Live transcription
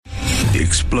The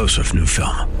explosive new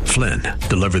film, Flynn,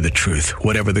 deliver the truth,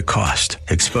 whatever the cost,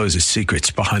 exposes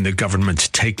secrets behind the government's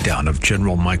takedown of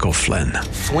General Michael Flynn.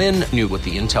 Flynn knew what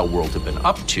the intel world had been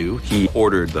up to. He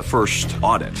ordered the first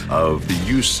audit of the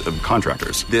use of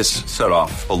contractors. This set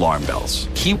off alarm bells.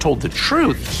 He told the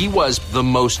truth. He was the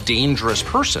most dangerous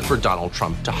person for Donald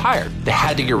Trump to hire. They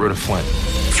had to get rid of Flynn.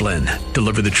 Flynn,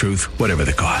 deliver the truth, whatever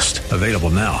the cost. Available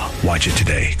now. Watch it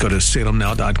today. Go to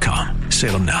salemnow.com.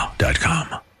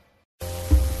 salemnow.com.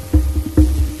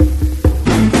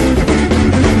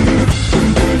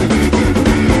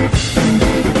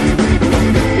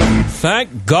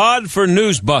 Thank God for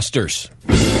Newsbusters.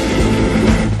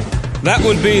 That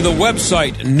would be the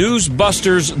website,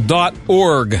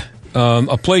 newsbusters.org,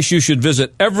 a place you should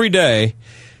visit every day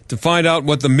to find out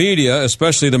what the media,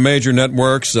 especially the major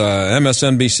networks,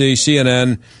 MSNBC,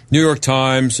 CNN, New York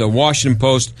Times, Washington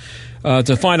Post,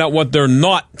 to find out what they're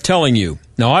not telling you.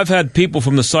 Now, I've had people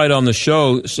from the site on the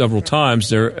show several times.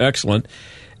 They're excellent.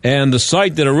 And the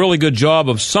site did a really good job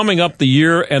of summing up the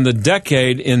year and the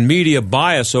decade in media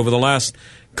bias over the last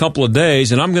couple of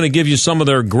days. And I'm going to give you some of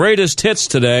their greatest hits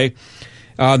today.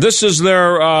 This is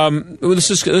their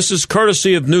this is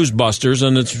courtesy of Newsbusters,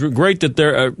 and it's great that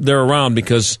they're around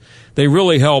because they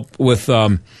really help with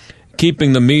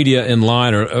keeping the media in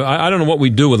line. Or I don't know what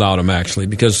we'd do without them, actually,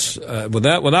 because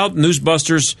without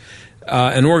Newsbusters.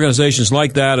 And organizations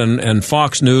like that and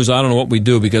Fox News, I don't know what we'd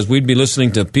do because we'd be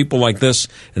listening to people like this,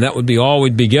 and that would be all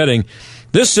we'd be getting.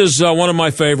 This is one of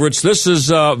my favorites. This is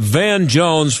Van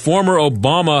Jones, former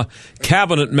Obama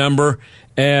cabinet member,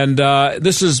 and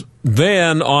this is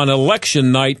Van on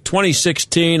election night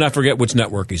 2016. I forget which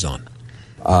network he's on.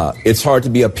 It's hard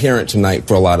to be a parent tonight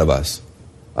for a lot of us.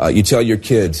 You tell your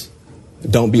kids,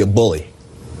 don't be a bully.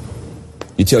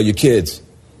 You tell your kids,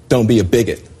 don't be a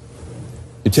bigot.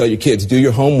 You tell your kids, do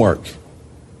your homework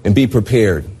and be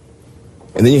prepared.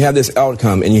 And then you have this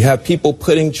outcome, and you have people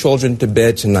putting children to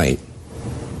bed tonight,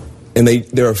 and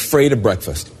they're afraid of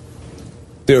breakfast.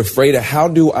 They're afraid of, how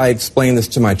do I explain this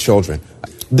to my children?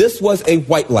 This was a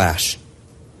white lash.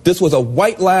 This was a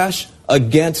white lash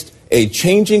against a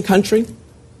changing country.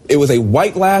 It was a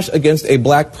white lash against a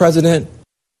black president.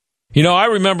 You know, I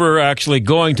remember actually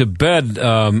going to bed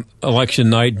election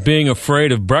night being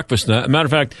afraid of breakfast. Matter of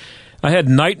fact, I had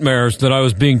nightmares that I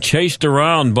was being chased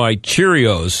around by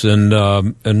Cheerios and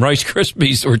Rice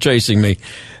Krispies were chasing me.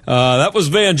 That was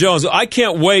Van Jones. I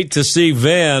can't wait to see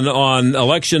Van on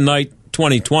election night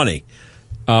 2020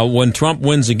 when Trump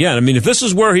wins again. I mean, if this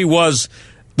is where he was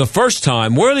the first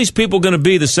time, where are these people going to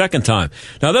be the second time?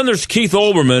 Now, then there's Keith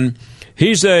Olbermann.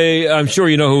 He's I'm sure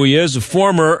you know who he is, a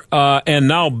former and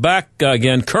now back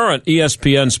again, current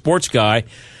ESPN sports guy.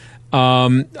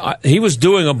 He was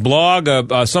doing a blog,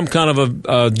 some kind of a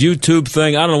YouTube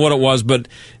thing. I don't know what it was, but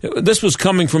this was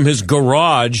coming from his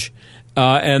garage.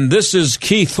 And this is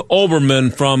Keith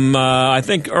Olbermann from, I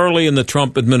think, early in the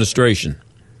Trump administration.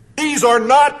 These are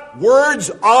not words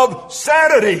of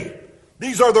sanity.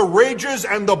 These are the rages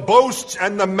and the boasts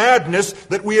and the madness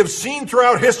that we have seen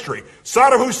throughout history.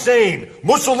 Saddam Hussein,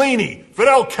 Mussolini,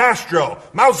 Fidel Castro,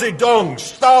 Mao Zedong,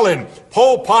 Stalin,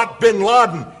 Pol Pot, Bin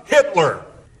Laden, Hitler.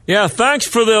 Yeah, thanks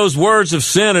for those words of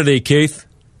sanity, Keith.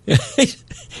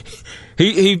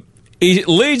 He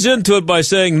leads into it by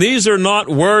saying these are not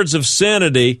words of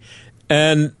sanity,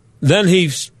 and then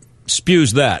he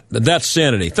spews that. That's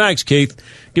sanity. Thanks, Keith.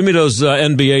 Give me those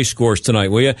NBA scores tonight,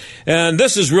 will you? And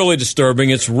this is really disturbing.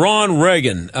 It's Ron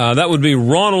Reagan. That would be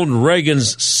Ronald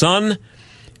Reagan's son.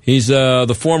 He's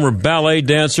the former ballet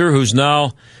dancer who's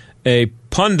now a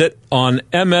pundit on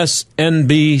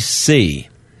MSNBC.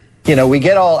 You know, we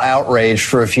get all outraged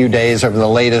for a few days over the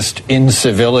latest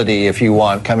incivility, if you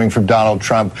want, coming from Donald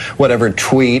Trump, whatever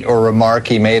tweet or remark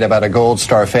he made about a Gold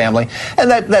Star family.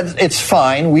 And that it's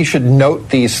fine. We should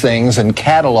note these things and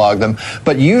catalog them.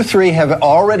 But you three have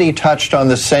already touched on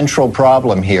the central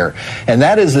problem here. And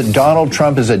that is that Donald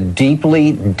Trump is a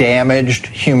deeply damaged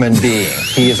human being.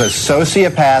 He is a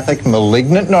sociopathic,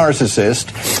 malignant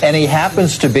narcissist. And he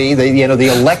happens to be the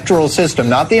electoral system,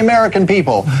 not the American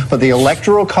people, but the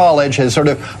electoral college has sort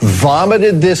of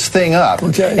vomited this thing up,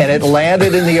 and it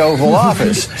landed in the Oval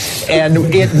Office, and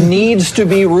it needs to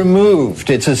be removed.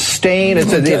 It's a stain.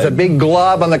 It's a big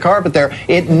glob on the carpet there.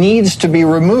 It needs to be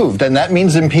removed, and that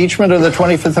means impeachment of the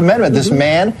 25th Amendment. This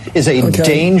man is a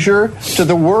danger to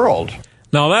the world.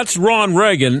 Now, that's Ron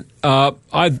Reagan.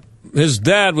 His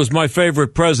dad was my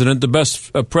favorite president, the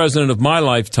best president of my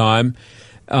lifetime,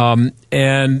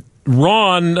 and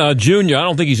Ron Jr., I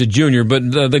don't think he's a junior, but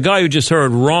the guy who just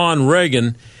heard, Ron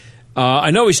Reagan,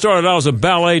 I know he started out as a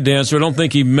ballet dancer. I don't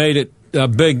think he made it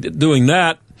big doing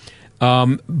that.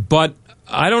 But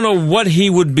I don't know what he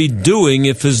would be doing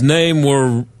if his name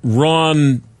were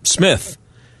Ron Smith.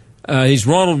 He's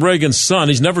Ronald Reagan's son.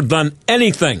 He's never done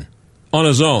anything on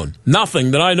his own,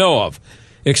 nothing that I know of,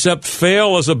 except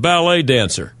fail as a ballet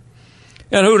dancer.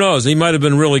 And who knows, he might have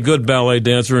been a really good ballet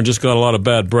dancer and just got a lot of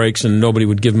bad breaks and nobody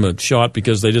would give him a shot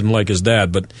because they didn't like his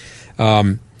dad. But,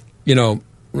 you know,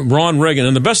 Ron Reagan,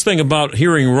 and the best thing about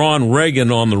hearing Ron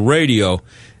Reagan on the radio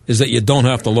is that you don't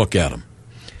have to look at him.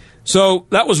 So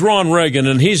that was Ron Reagan,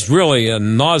 and he's really a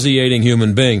nauseating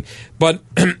human being. But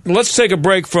let's take a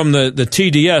break from the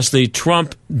TDS, the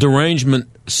Trump Derangement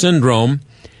Syndrome,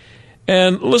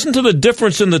 and listen to the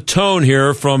difference in the tone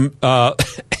here from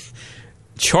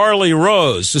Charlie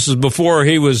Rose. This is before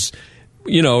he was,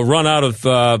 you know, run out of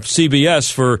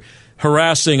CBS for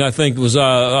harassing, I think it was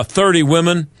 30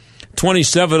 women,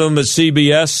 27 of them at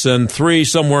CBS and 3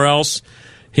 somewhere else.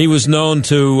 He was known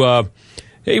to...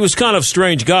 he was kind of a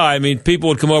strange guy. I mean, people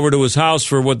would come over to his house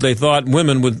for what they thought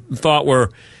women thought were,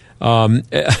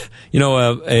 you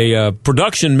know, a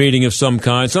production meeting of some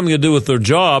kind, something to do with their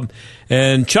job.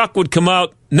 And Chuck would come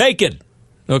out naked,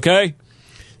 okay?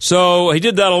 So he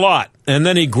did that a lot. And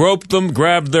then he groped them,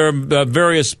 grabbed their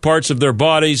various parts of their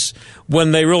bodies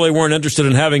when they really weren't interested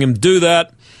in having him do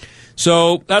that.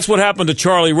 So that's what happened to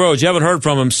Charlie Rose. You haven't heard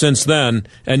from him since then,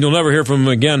 and you'll never hear from him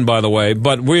again, by the way.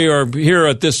 But we are here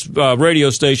at this radio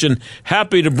station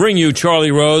happy to bring you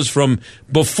Charlie Rose from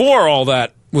before all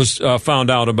that was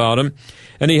found out about him.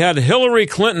 And he had Hillary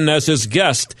Clinton as his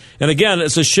guest. And again,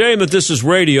 it's a shame that this is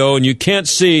radio and you can't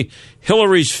see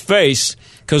Hillary's face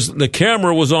because the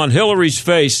camera was on Hillary's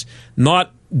face,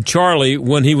 not Charlie,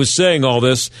 when he was saying all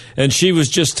this. And she was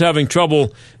just having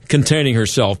trouble containing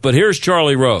herself. But here's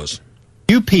Charlie Rose.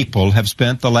 Few people have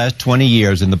spent the last 20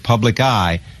 years in the public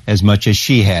eye as much as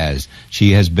she has.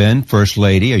 She has been First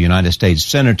Lady, a United States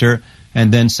Senator,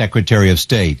 and then Secretary of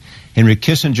State. Henry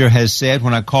Kissinger has said,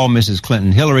 when I call Mrs.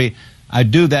 Clinton Hillary, I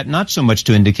do that not so much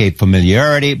to indicate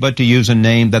familiarity, but to use a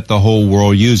name that the whole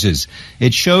world uses.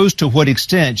 It shows to what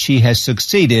extent she has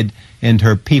succeeded in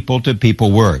her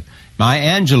people-to-people work.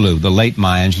 Maya Angelou, the late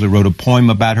Maya Angelou, wrote a poem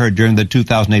about her during the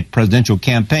 2008 presidential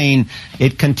campaign.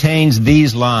 It contains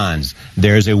these lines.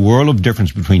 There's a world of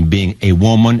difference between being a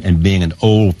woman and being an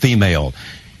old female.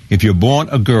 If you're born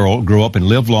a girl, grow up and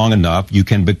live long enough, you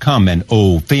can become an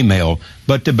old female.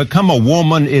 But to become a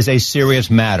woman is a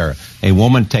serious matter. A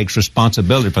woman takes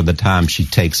responsibility for the time she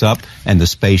takes up and the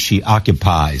space she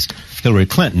occupies. Hillary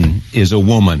Clinton is a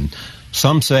woman.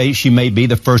 Some say she may be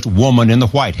the first woman in the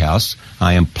White House.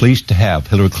 I am pleased to have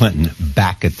Hillary Clinton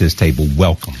back at this table.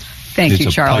 Welcome. Thank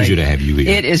you, Charlie. It's a pleasure to have you here.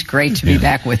 It is great to be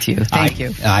back with you. Thank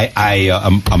you.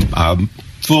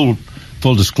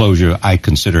 Full disclosure, I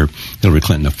consider Hillary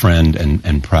Clinton a friend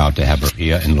and proud to have her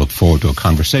here and look forward to a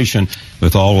conversation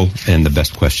with all and the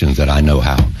best questions that I know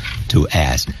how to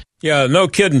ask. Yeah, no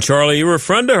kidding, Charlie. You were a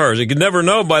friend of hers. You could never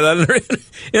know by that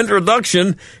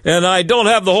introduction. And I don't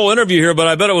have the whole interview here, but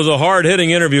I bet it was a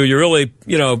hard-hitting interview. You really,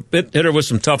 hit her with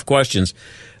some tough questions.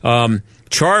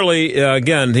 Charlie,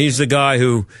 again, he's the guy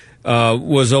who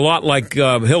was a lot like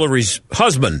Hillary's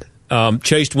husband,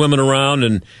 chased women around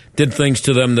and did things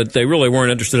to them that they really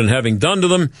weren't interested in having done to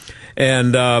them.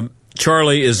 And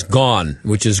Charlie is gone,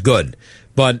 which is good.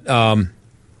 But we're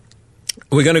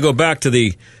going to go back to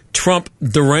the Trump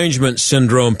derangement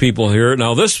syndrome people here.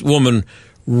 Now, this woman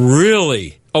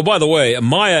really... Oh, by the way,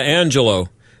 Maya Angelou,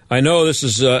 I know this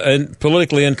is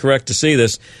politically incorrect to say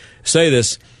this.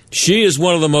 She is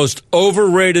one of the most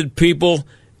overrated people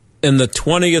in the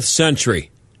 20th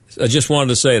century. I just wanted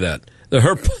to say that.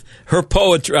 Her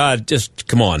poetry, just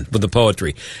come on with the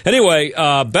poetry. Anyway,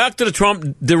 back to the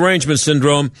Trump derangement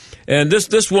syndrome. And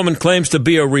this woman claims to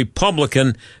be a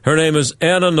Republican. Her name is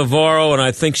Anna Navarro, and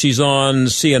I think she's on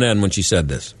CNN when she said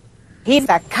this. He's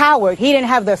a coward. He didn't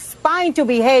have the spine to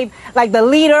behave like the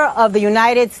leader of the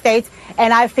United States,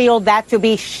 and I feel that to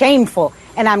be shameful.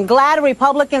 And I'm glad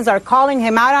Republicans are calling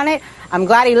him out on it. I'm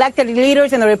glad elected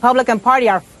leaders in the Republican Party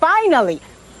are finally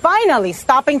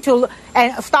stopping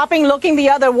looking the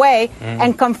other way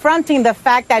and confronting the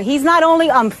fact that he's not only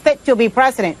unfit to be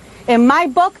president. In my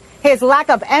book, his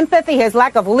lack of empathy, his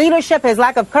lack of leadership, his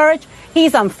lack of courage,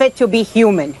 he's unfit to be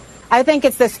human. I think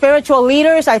it's the spiritual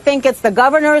leaders. I think it's the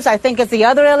governors. I think it's the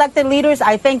other elected leaders.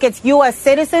 I think it's U.S.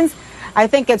 citizens. I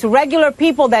think it's regular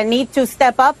people that need to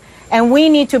step up, and we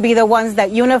need to be the ones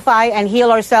that unify and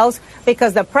heal ourselves,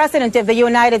 because the president of the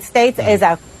United States is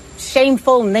a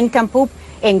shameful nincompoop,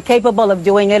 incapable of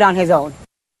doing it on his own.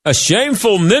 A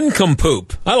shameful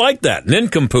nincompoop. I like that,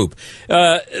 nincompoop.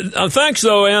 Thanks,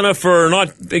 though, Anna, for not,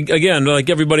 again, like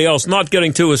everybody else, not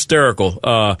getting too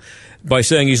hysterical by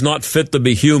saying he's not fit to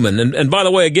be human. And by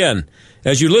the way, again,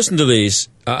 as you listen to these,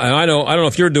 I don't know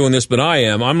if you're doing this, but I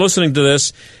am. I'm listening to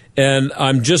this, and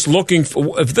I'm just looking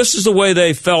for, if this is the way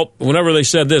they felt whenever they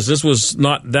said this was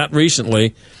not that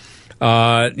recently.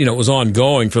 It was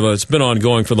ongoing it's been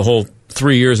ongoing for the whole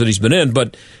 3 years that he's been in.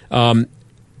 But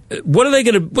what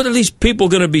are these people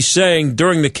going to be saying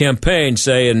during the campaign,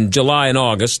 say in July and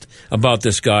August, about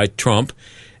this guy Trump?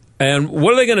 And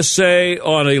what are they going to say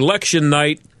on election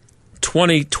night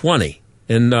 2020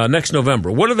 in next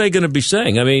November? What are they going to be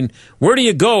saying? I mean, where do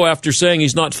you go after saying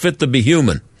he's not fit to be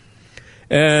human?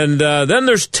 And then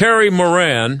there's Terry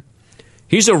Moran.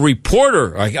 He's a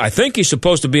reporter. I think he's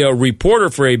supposed to be a reporter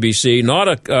for ABC,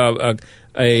 not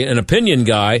an opinion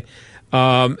guy.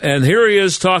 And here he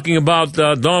is talking about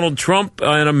Donald Trump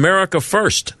and America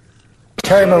First.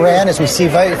 Terry Moran, as we see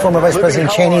former Vice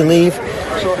President Cheney leave,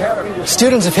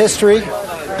 students of history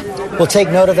will take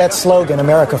note of that slogan,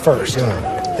 America First.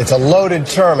 It's a loaded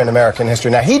term in American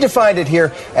history. Now, he defined it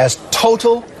here as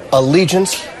total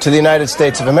allegiance to the United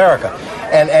States of America.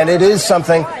 And it is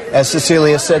something, as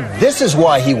Cecilia said, this is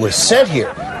why he was sent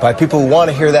here, by people who want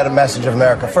to hear that message of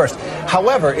America first.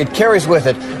 However, it carries with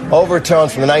it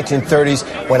overtones from the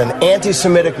 1930s when an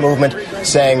anti-Semitic movement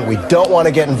saying we don't want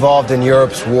to get involved in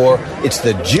Europe's war. It's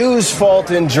the Jews'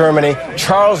 fault in Germany.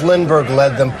 Charles Lindbergh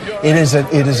led them. It is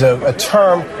a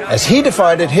term, as he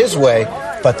defined it his way,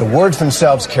 but the words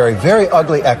themselves carry very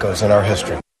ugly echoes in our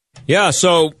history. Yeah,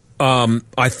 so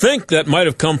I think that might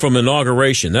have come from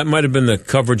inauguration. That might have been the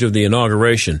coverage of the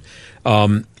inauguration.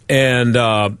 And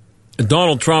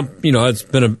Donald Trump, it's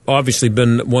been obviously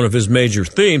been one of his major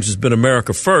themes has been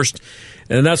America First.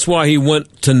 And that's why he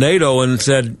went to NATO and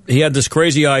said he had this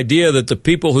crazy idea that the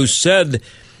people who said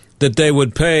that they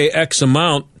would pay X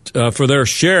amount for their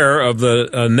share of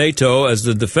the NATO as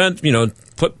the defense,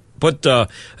 put I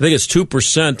think it's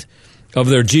 2% of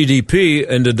their GDP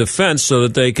into defense so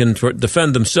that they can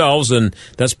defend themselves, and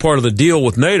that's part of the deal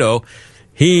with NATO.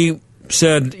 He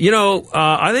said,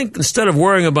 I think instead of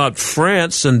worrying about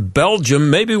France and Belgium,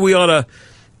 maybe we ought to,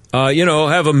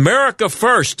 have America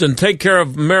first and take care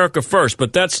of America first.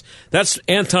 But that's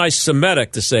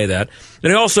anti-Semitic to say that.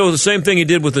 And also the same thing he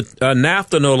did with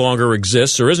NAFTA no longer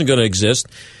exists or isn't going to exist.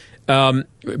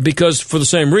 Because for the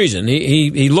same reason,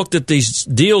 he looked at these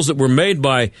deals that were made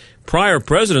by prior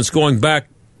presidents going back,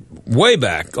 way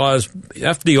back,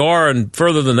 FDR and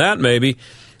further than that maybe,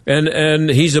 and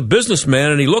he's a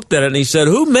businessman, and he looked at it and he said,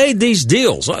 who made these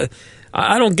deals?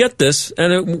 I don't get this,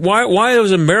 and why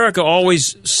is America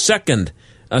always second?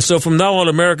 So from now on,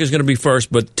 America is going to be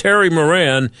first, but Terry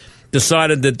Moran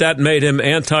decided that made him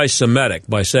anti-Semitic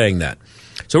by saying that.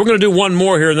 So we're going to do one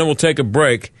more here, and then we'll take a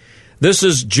break. This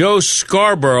is Joe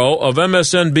Scarborough of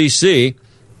MSNBC.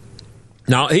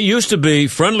 Now, he used to be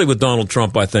friendly with Donald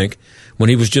Trump, I think, when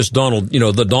he was just Donald,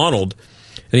 the Donald.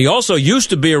 And he also used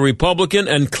to be a Republican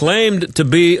and claimed to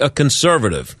be a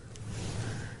conservative.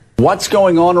 What's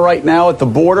going on right now at the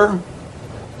border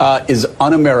is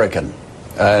un-American.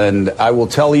 And I will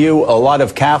tell you, a lot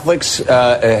of Catholics,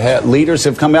 leaders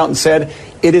have come out and said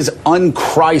it is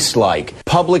un-Christ-like.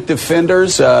 Public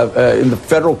defenders in the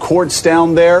federal courts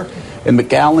down there in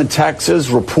McAllen, Texas,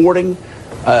 reporting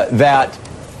that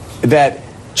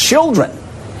children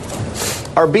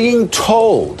are being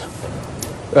told,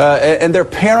 and their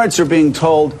parents are being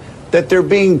told, that they're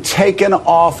being taken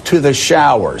off to the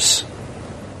showers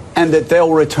and that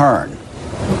they'll return.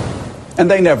 And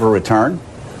they never return.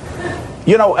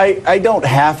 I don't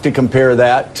have to compare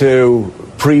that to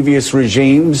previous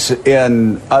regimes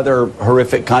in other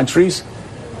horrific countries.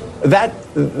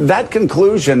 That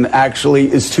conclusion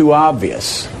actually is too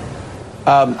obvious.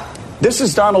 This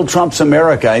is Donald Trump's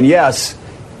America, and yes,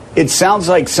 it sounds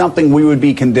like something we would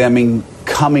be condemning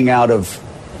coming out of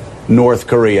North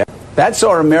Korea. That's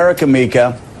our America,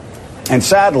 Mika, and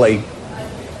sadly,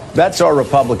 that's our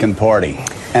Republican Party,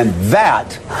 and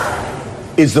that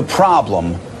is the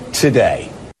problem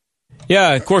today.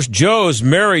 Yeah, of course, Joe's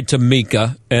married to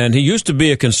Mika, and he used to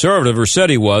be a conservative, or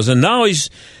said he was, and now he's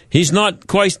not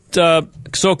quite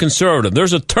so conservative.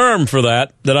 There's a term for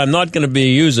that I'm not going to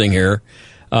be using here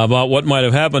about what might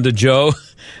have happened to Joe.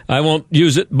 I won't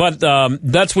use it, but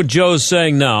that's what Joe's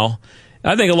saying now.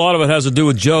 I think a lot of it has to do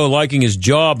with Joe liking his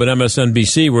job at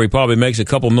MSNBC, where he probably makes a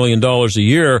couple $1 million a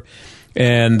year,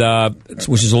 and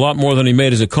which is a lot more than he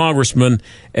made as a congressman,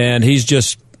 and he's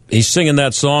singing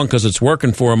that song because it's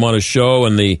working for him on his show,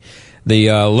 and the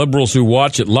liberals who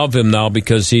watch it love him now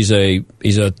because he's a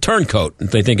turncoat.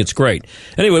 They think it's great.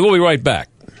 Anyway, we'll be right back.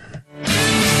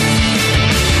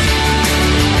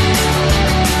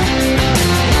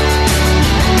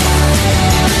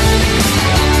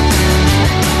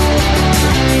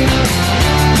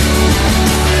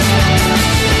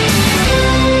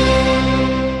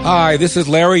 Hi, this is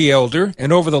Larry Elder,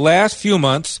 and over the last few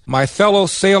months, my fellow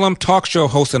Salem talk show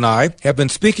hosts and I have been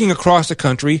speaking across the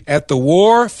country at the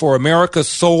War for America's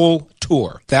Soul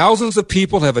Tour. Thousands of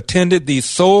people have attended these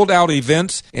sold-out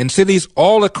events in cities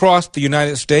all across the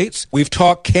United States. We've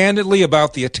talked candidly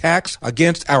about the attacks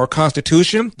against our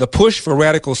Constitution, the push for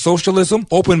radical socialism,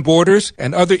 open borders,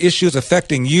 and other issues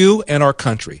affecting you and our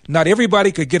country. Not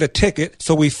everybody could get a ticket,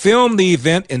 so we filmed the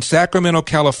event in Sacramento,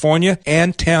 California,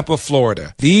 and Tampa,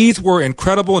 Florida. These were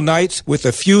incredible nights with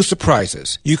a few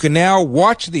surprises. You can now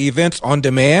watch the events on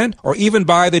demand or even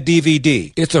buy the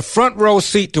DVD. It's a front row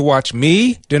seat to watch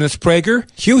me, Dennis Prager,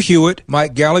 Hugh Hewitt,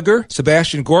 Mike Gallagher,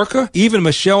 Sebastian Gorka, even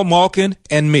Michelle Malkin,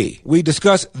 and me. We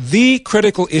discuss the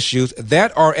critical issues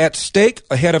that are at stake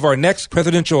ahead of our next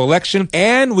presidential election,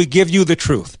 and we give you the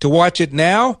truth. To watch it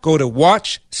now, go to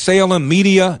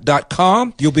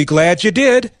WatchSalemMedia.com. You'll be glad you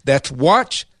did. That's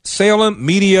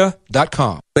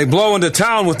WatchSalemMedia.com. They blow into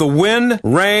town with the wind,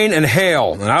 rain, and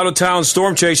hail. And out-of-town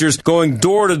storm chasers going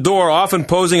door to door, often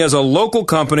posing as a local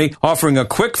company offering a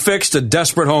quick fix to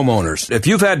desperate homeowners. If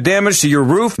you've had damage to your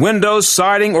roof, windows,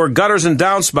 siding, or gutters and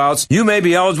downspouts, you may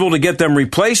be eligible to get them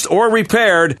replaced or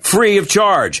repaired free of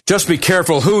charge. Just be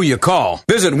careful who you call.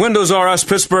 Visit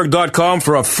WindowsRUsPittsburgh.com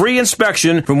for a free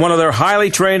inspection from one of their highly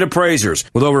trained appraisers.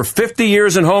 With over 50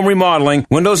 years in home remodeling,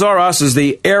 Windows R Us is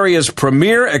the area's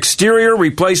premier exterior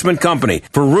replacement company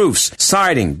for roofs,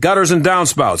 siding, gutters and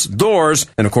downspouts, doors,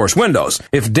 and of course windows.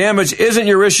 If damage isn't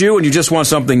your issue and you just want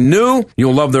something new,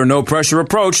 you'll love their no-pressure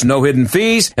approach, no hidden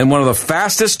fees, and one of the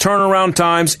fastest turnaround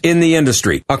times in the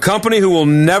industry. A company who will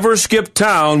never skip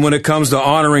town when it comes to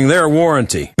honoring their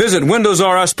warranty. Visit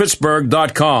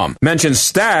WindowsRUsPittsburgh.com. Mention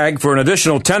STAG for an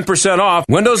additional 10% off.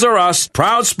 Windows R Us,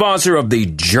 proud sponsor of the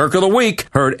Jerk of the Week,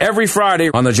 heard every Friday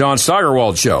on the John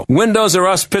Steigerwald Show.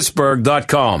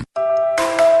 WindowsRUsPittsburgh.com.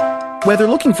 Whether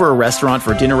looking for a restaurant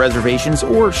for dinner reservations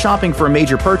or shopping for a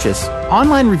major purchase,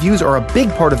 online reviews are a big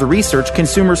part of the research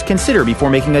consumers consider before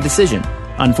making a decision.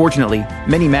 Unfortunately,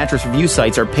 many mattress review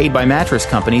sites are paid by mattress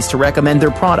companies to recommend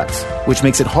their products, which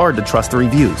makes it hard to trust the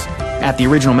reviews. At the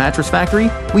Original Mattress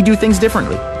Factory, we do things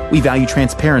differently. We value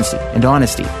transparency and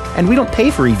honesty, and we don't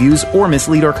pay for reviews or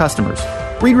mislead our customers.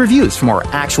 Read reviews from our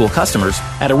actual customers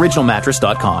at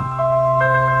originalmattress.com.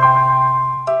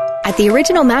 At the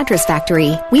Original Mattress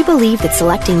Factory, we believe that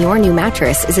selecting your new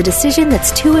mattress is a decision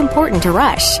that's too important to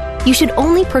rush. You should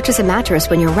only purchase a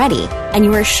mattress when you're ready, and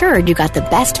you are assured you got the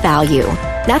best value.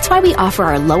 That's why we offer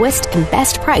our lowest and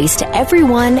best price to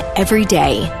everyone, every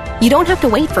day. You don't have to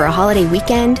wait for a holiday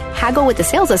weekend, haggle with the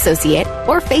sales associate,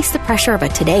 or face the pressure of a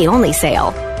today-only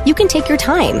sale. You can take your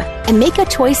time and make a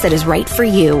choice that is right for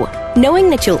you, knowing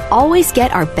that you'll always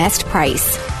get our best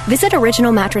price. Visit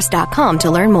originalmattress.com to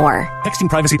learn more. Texting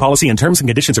privacy policy and terms and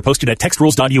conditions are posted at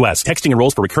textrules.us. Texting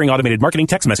enrolls for recurring automated marketing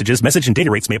text messages. Message and data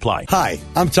rates may apply. Hi,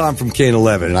 I'm Tom from Kane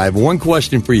 11, and I have one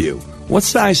question for you. What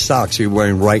size socks are you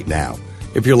wearing right now?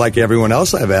 If you're like everyone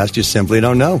else I've asked, you simply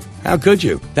don't know. How could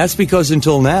you? That's because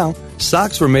until now,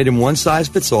 socks were made in one size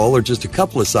fits all or just a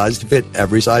couple of sizes to fit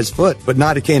every size foot. But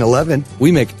not at Kane 11.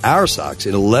 We make our socks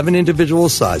in 11 individual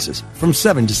sizes from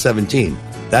 7 to 17.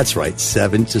 That's right,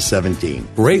 7 to 17.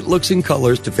 Great looks and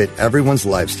colors to fit everyone's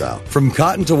lifestyle. From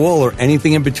cotton to wool or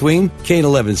anything in between, Kane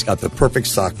 11's got the perfect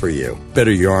sock for you.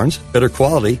 Better yarns, better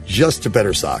quality, just a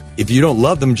better sock. If you don't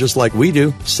love them just like we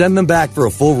do, send them back for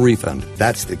a full refund.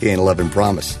 That's the Kane 11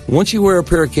 promise. Once you wear a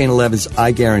pair of Kane 11s,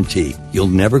 I guarantee you'll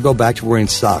never go back to wearing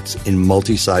socks in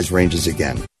multi-size ranges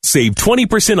again. Save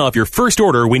 20% off your first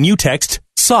order when you text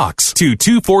SOCKS to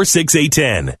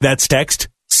 246810. That's text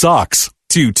SOCKS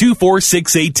to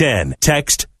 246810.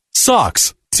 Text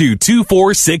SOCKS to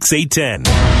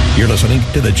 246810. You're listening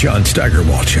to the John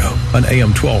Steigerwald Show on AM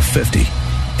 1250.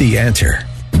 The Answer.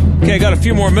 Okay, got a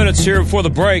few more minutes here before the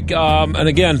break. And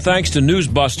again, thanks to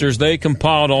Newsbusters. They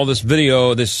compiled all this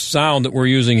video, this sound that we're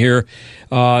using here.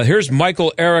 Here's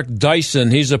Michael Eric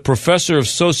Dyson. He's a professor of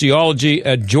sociology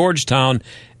at Georgetown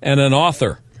and an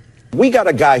author. We got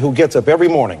a guy who gets up every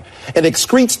morning and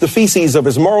excretes the feces of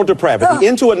his moral depravity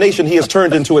into a nation he has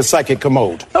turned into a psychic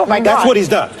commode. Oh, my God. That's what he's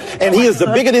done. And he is the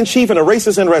bigot in chief and a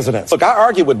racist in residence. Look, I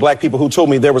argued with black people who told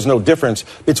me there was no difference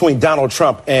between Donald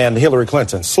Trump and Hillary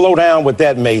Clinton. Slow down with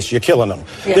that, Mace. You're killing them.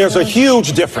 Yeah. There's a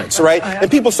huge difference, right?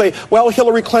 And people say, well,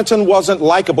 Hillary Clinton wasn't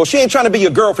likable. She ain't trying to be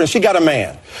your girlfriend. She got a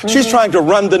man. Mm-hmm. She's trying to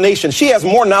run the nation. She has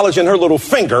more knowledge in her little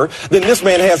finger than this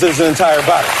man has in his entire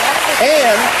body.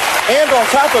 And on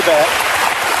top of that,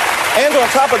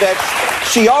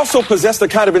 She also possessed the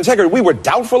kind of integrity. We were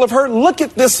doubtful of her. Look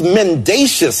at this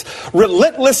mendacious,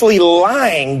 relentlessly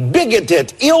lying,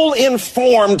 bigoted,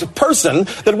 ill-informed person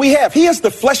that we have. He is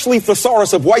the fleshly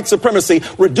thesaurus of white supremacy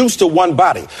reduced to one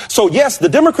body. So yes, the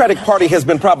Democratic Party has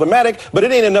been problematic, but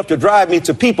it ain't enough to drive me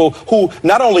to people who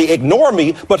not only ignore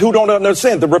me, but who don't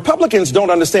understand. The Republicans don't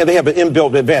understand they have an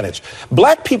inbuilt advantage.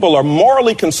 Black people are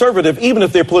morally conservative even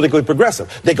if they're politically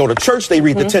progressive. They go to church, they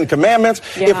read the Ten Commandments.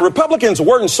 Yeah. If Republicans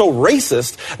weren't so racist,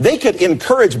 they could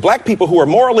encourage black people who are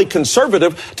morally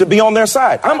conservative to be on their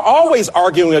side. I'm always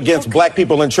arguing against black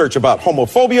people in church about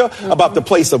homophobia, about the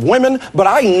place of women, but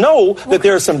I know that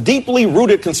there are some deeply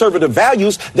rooted conservative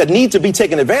values that need to be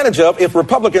taken advantage of if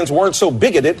Republicans weren't so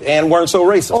bigoted and weren't so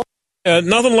racist.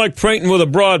 Nothing like painting with a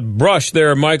broad brush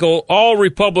there, Michael. All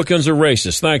Republicans are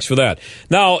racist. Thanks for that.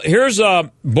 Now, here's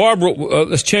Barbara,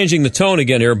 let's changing the tone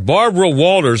again here. Barbara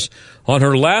Walters on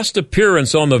her last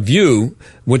appearance on The View,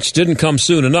 which didn't come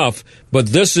soon enough, but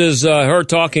this is her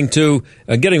talking to,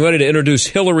 getting ready to introduce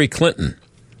Hillary Clinton.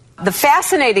 The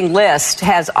fascinating list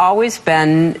has always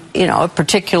been, a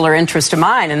particular interest of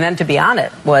mine, and then to be on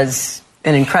it was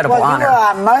an incredible honor. You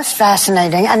are most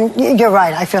fascinating, and you're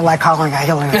right, I feel like calling her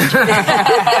Hillary.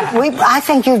 I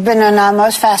think you've been on our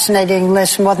most fascinating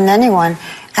list more than anyone,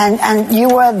 and you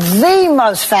were the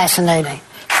most fascinating.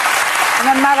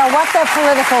 No matter what their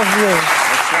political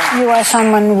views, you are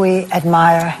someone we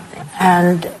admire,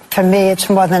 and for me, it's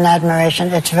more than admiration,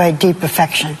 it's very deep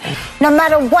affection. No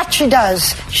matter what she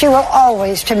does, she will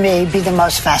always, to me, be the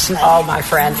most fascinating. Oh, my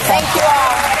friend. Thank you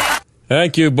all.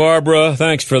 Thank you, Barbara.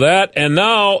 Thanks for that. And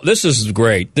now, this is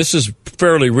great. This is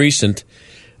fairly recent.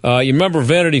 You remember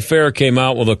Vanity Fair came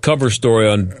out with a cover story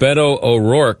on Beto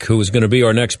O'Rourke, who was going to be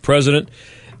our next president.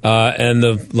 And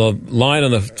the line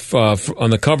on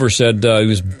the cover said he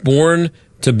was born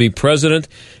to be president.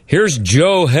 Here's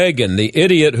Joe Hagan, the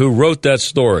idiot who wrote that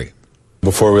story.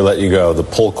 Before we let you go, the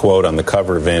pull quote on the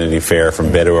cover of Vanity Fair from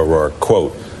Beto O'Rourke,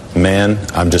 quote, "Man,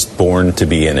 I'm just born to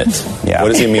be in it." Yeah. What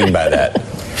does he mean by that?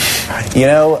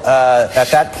 At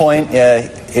that point,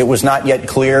 it was not yet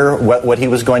clear what he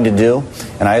was going to do.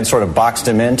 And I had sort of boxed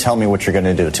him in, tell me what you're going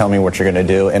to do, tell me what you're going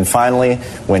to do. And finally,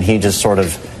 when he just sort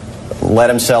of let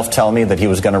himself tell me that he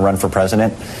was going to run for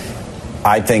president,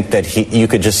 I think that you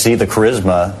could just see the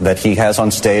charisma that he has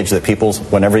on stage, that people,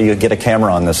 whenever you get a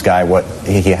camera on this guy,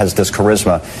 he has this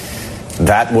charisma.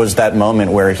 That was that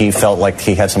moment where he felt like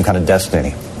he had some kind of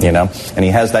destiny, and he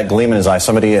has that gleam in his eye.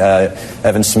 Somebody,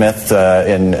 Evan Smith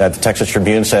at the Texas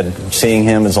Tribune said, seeing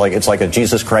him is it's like a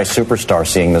Jesus Christ superstar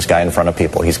seeing this guy in front of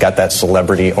people. He's got that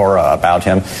celebrity aura about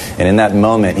him, and in that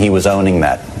moment he was owning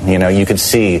that. You could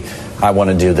see, I want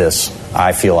to do this.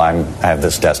 I feel I have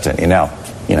this destiny.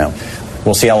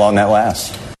 We'll see how long that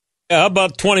lasts. Yeah,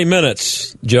 about 20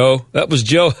 minutes, Joe. That was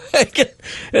Joe Hagan.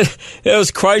 It was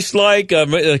Christ-like,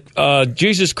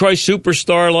 Jesus Christ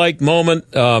superstar-like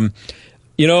moment. Joe,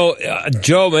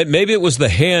 maybe it was the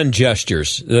hand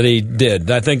gestures that he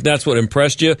did. I think that's what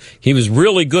impressed you. He was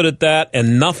really good at that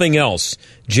and nothing else.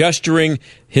 Gesturing,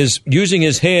 using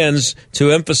his hands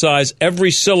to emphasize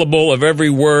every syllable of every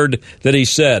word that he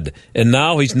said. And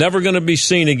now he's never going to be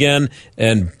seen again,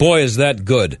 and boy, is that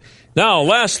good. Now,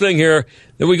 last thing here,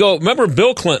 that we go. Remember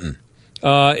Bill Clinton?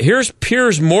 Here's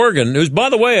Piers Morgan, who's, by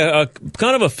the way,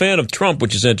 kind of a fan of Trump,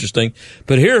 which is interesting.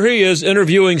 But here he is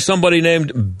interviewing somebody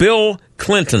named Bill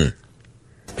Clinton.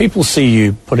 People see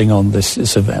you putting on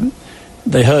this event.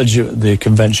 They heard you at the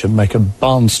convention make a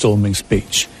barnstorming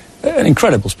speech, an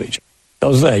incredible speech. I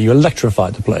was there. You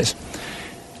electrified the place.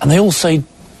 And they all say,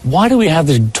 why do we have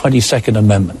this 22nd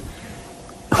Amendment?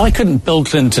 Why couldn't Bill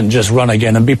Clinton just run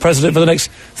again and be president for the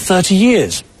next 30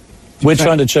 years? We're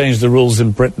trying to change the rules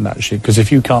in Britain, actually, because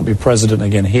if you can't be president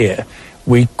again here,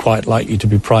 we quite like you to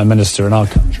be prime minister in our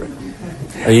country.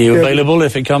 Are you available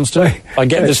if it comes to it? If I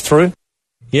get this through?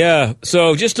 Yeah,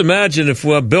 so just imagine if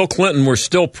Bill Clinton were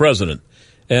still president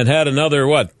and had another,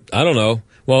 I don't know.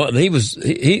 Well,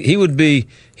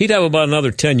 he'd have about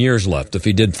another 10 years left if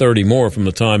he did 30 more from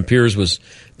the time Piers was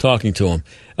talking to him.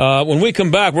 When we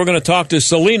come back, we're going to talk to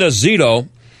Selena Zito.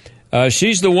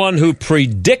 She's the one who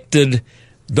predicted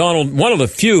one of the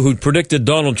few who predicted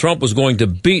Donald Trump was going to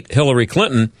beat Hillary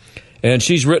Clinton. And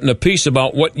she's written a piece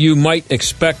about what you might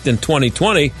expect in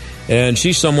 2020. And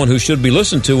she's someone who should be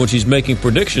listened to when she's making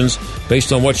predictions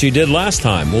based on what she did last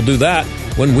time. We'll do that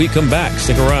when we come back.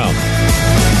 Stick around.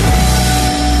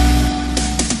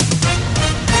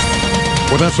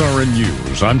 With SRN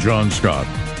News, I'm John Scott.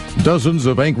 Dozens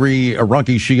of angry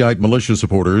Iraqi Shiite militia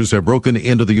supporters have broken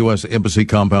into the U.S. Embassy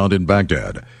compound in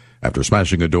Baghdad. after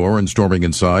smashing a door and storming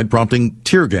inside, prompting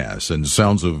tear gas and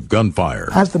sounds of gunfire.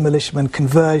 As the militiamen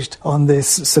converged on this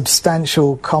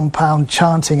substantial compound,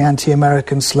 chanting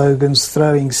anti-American slogans,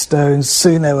 throwing stones,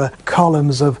 soon there were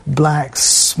columns of black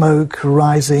smoke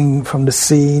rising from the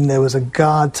scene. There was a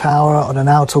guard tower on an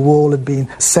outer wall had been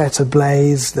set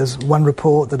ablaze. There's one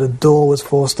report that a door was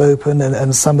forced open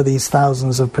and some of these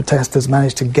thousands of protesters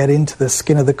managed to get into the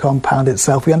skin of the compound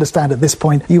itself. We understand at this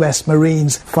point U.S.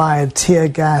 Marines fired tear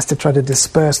gas to try to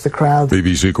disperse the crowd.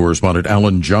 BBC correspondent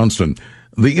Alan Johnston.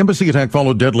 The embassy attack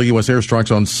followed deadly U.S.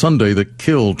 airstrikes on Sunday that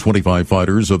killed 25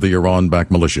 fighters of the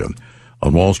Iran-backed militia.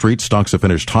 On Wall Street, stocks have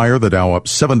finished higher, the Dow up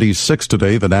 76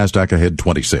 today, the Nasdaq ahead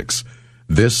 26.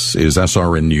 This is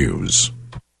SRN News.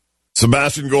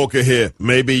 Sebastian Gorka here.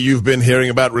 Maybe you've been hearing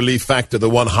about Relief Factor, the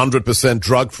 100%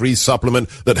 drug-free supplement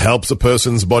that helps a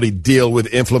person's body deal with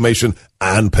inflammation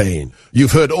and pain.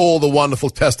 You've heard all the wonderful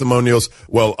testimonials.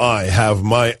 Well, I have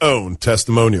my own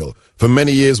testimonial. For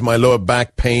many years, my lower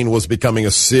back pain was becoming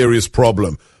a serious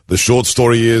problem. The short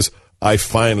story is, I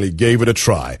finally gave it a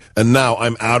try, and now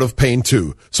I'm out of pain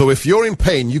too. So if you're in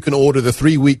pain, you can order the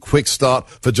 3-week quick start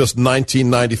for just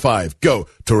 $19.95. Go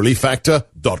to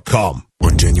relieffactor.com.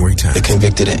 On January 10th, they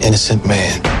convicted an innocent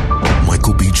man,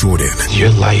 Michael B. Jordan. Your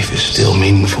life is still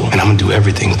meaningful, and I'm going to do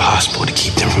everything possible to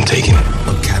keep them from taking it.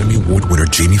 Academy Award winner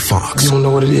Jamie Foxx. You don't know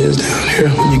what it is down here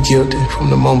when you're guilty from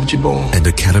the moment you're born. And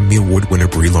Academy Award winner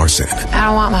Brie Larson. I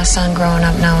don't want my son growing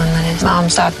up knowing that his mom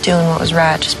stopped doing what was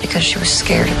right just because she was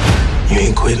scared of him. You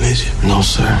ain't quitting, is you? No,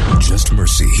 sir. Just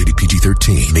Mercy, rated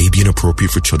PG-13, may be inappropriate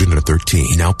for children under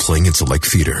 13. Now playing in select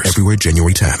theaters. Everywhere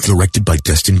January 10th. Directed by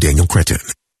Destin Daniel Cretton.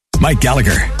 Mike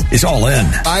Gallagher is all in.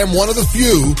 I am one of the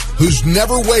few who's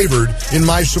never wavered in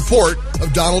my support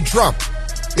of Donald Trump.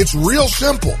 It's real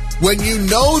simple. When you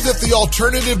know that the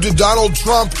alternative to Donald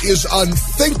Trump is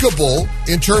unthinkable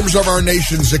in terms of our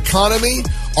nation's economy,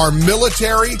 our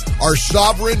military, our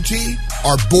sovereignty,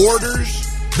 our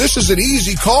borders, this is an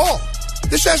easy call.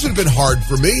 This hasn't been hard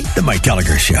for me. The Mike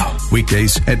Gallagher Show,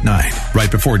 weekdays at 9, right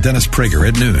before Dennis Prager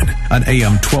at noon on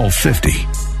AM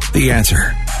 1250. The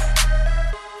Answer.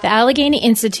 The Allegheny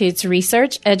Institute's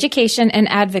research, education, and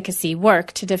advocacy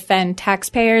work to defend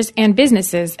taxpayers and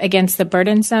businesses against the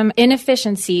burdensome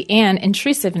inefficiency and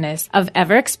intrusiveness of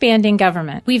ever-expanding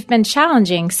government. We've been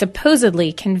challenging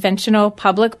supposedly conventional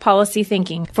public policy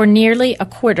thinking for nearly a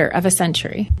quarter of a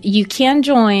century. You can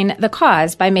join the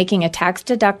cause by making a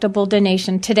tax-deductible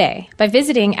donation today by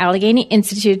visiting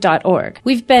AlleghenyInstitute.org.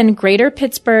 We've been Greater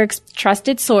Pittsburgh's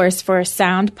trusted source for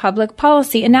sound public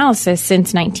policy analysis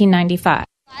since 1995.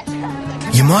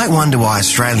 You might wonder why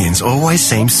Australians always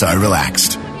seem so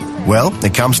relaxed. Well,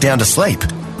 it comes down to sleep.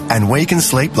 And we can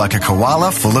sleep like a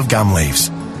koala full of gum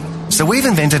leaves. So we've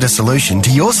invented a solution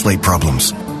to your sleep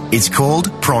problems. It's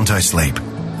called Pronto Sleep.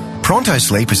 Pronto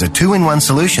Sleep is a 2-in-1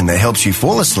 solution that helps you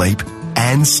fall asleep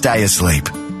and stay asleep.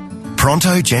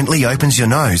 Pronto gently opens your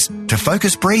nose to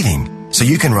focus breathing so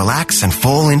you can relax and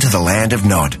fall into the land of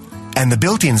Nod. And the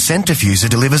built-in scent diffuser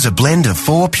delivers a blend of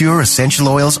 4 pure essential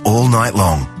oils all night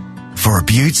long for a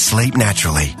beaut sleep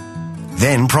naturally.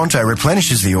 Then Pronto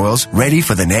replenishes the oils ready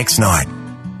for the next night.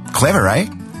 Clever, eh?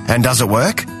 And does it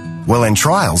work? Well, in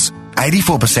trials,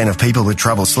 84% of people with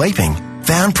trouble sleeping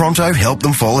found Pronto helped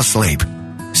them fall asleep.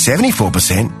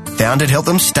 74% found it helped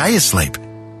them stay asleep.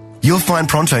 You'll find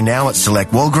Pronto now at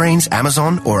select Walgreens,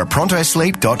 Amazon, or at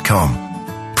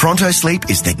prontosleep.com. Pronto Sleep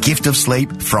is the gift of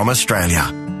sleep from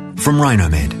Australia. From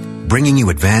Rhinomed, bringing you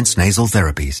advanced nasal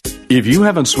therapies. If you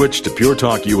haven't switched to Pure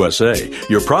Talk USA,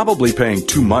 you're probably paying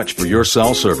too much for your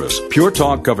cell service. Pure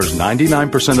Talk covers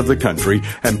 99% of the country,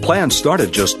 and plans start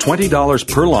at just $20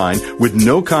 per line with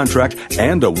no contract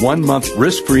and a 1-month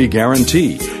risk-free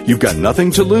guarantee. You've got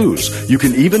nothing to lose. You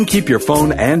can even keep your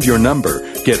phone and your number.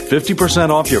 Get 50%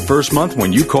 off your first month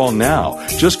when you call now.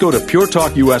 Just go to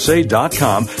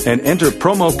puretalkusa.com and enter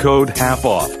promo code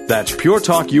HALF-OFF. That's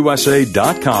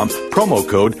puretalkusa.com, promo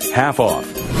code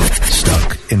HALF-OFF.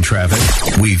 Stuck in traffic?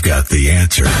 We've got the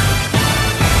answer.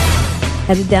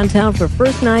 Headed downtown for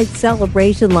first night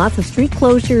celebration. Lots of street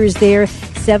closures there.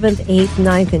 7th, 8th,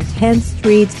 9th, and 10th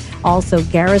Streets. Also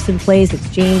Garrison Place,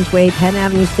 Exchange Way, Penn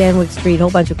Avenue, Stanwyck Street.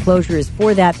 Whole bunch of closures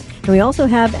for that. And we also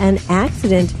have an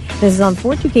accident. This is on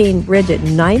Fort Duquesne Bridge at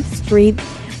 9th Street.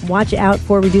 Watch out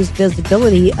for reduced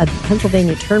visibility at the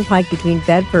Pennsylvania Turnpike between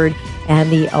Bedford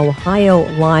and the Ohio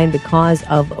line because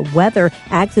of weather.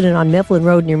 Accident on Mifflin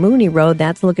Road near Mooney Road.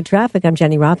 That's a look at traffic. I'm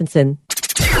Jenny Robinson.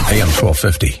 AM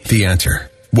 1250, The Answer.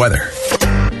 Weather.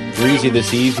 Breezy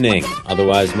this evening.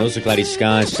 Otherwise, mostly cloudy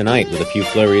skies tonight with a few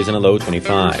flurries and a low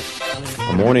 25.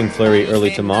 A morning flurry early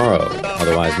tomorrow.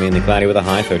 Otherwise, mainly cloudy with a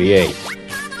high 38.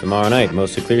 Tomorrow night,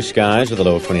 mostly clear skies with a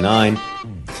low of 29.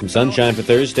 Some sunshine for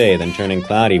Thursday, then turning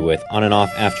cloudy with on and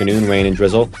off afternoon rain and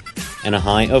drizzle, and a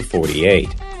high of 48.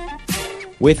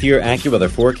 With your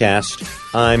AccuWeather forecast,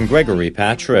 I'm Gregory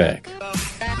Patrick.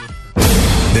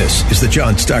 This is the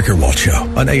John Steigerwald Show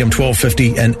on AM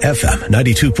 1250 and FM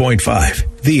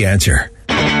 92.5. The Answer.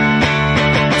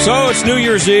 So it's New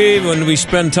Year's Eve when we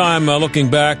spend time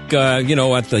looking back, at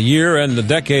the year and the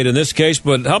decade in this case.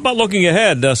 But how about looking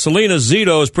ahead? Selena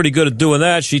Zito is pretty good at doing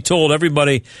that. She told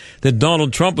everybody that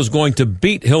Donald Trump was going to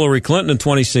beat Hillary Clinton in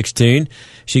 2016.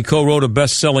 She co-wrote a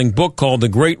best-selling book called The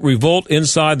Great Revolt: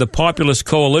 Inside the Populist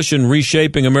Coalition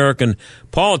Reshaping American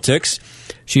Politics.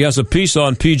 She has a piece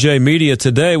on PJ Media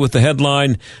today with the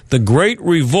headline, The Great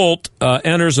Revolt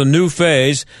Enters a New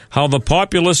Phase, How the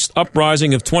Populist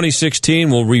Uprising of 2016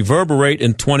 Will Reverberate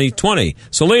in 2020.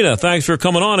 Selena, thanks for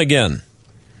coming on again.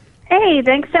 Hey,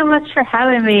 thanks so much for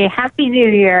having me. Happy New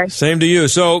Year. Same to you.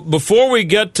 So before we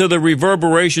get to the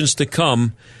reverberations to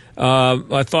come,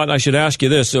 I thought I should ask you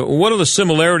this. What are the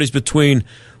similarities between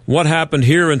what happened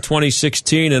here in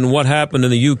 2016 and what happened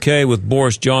in the UK with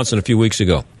Boris Johnson a few weeks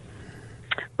ago?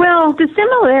 Well, the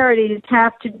similarities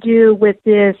have to do with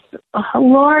this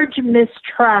large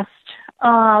mistrust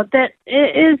that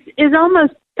is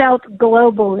almost felt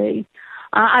globally.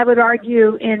 I would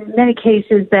argue in many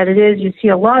cases that it is. You see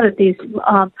a lot of these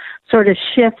sort of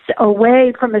shifts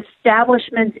away from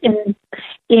establishments in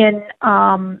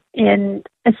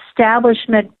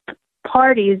establishment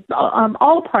parties,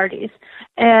 all parties,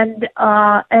 and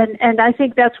I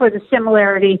think that's where the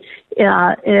similarity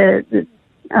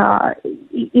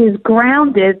is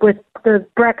grounded with the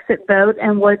Brexit vote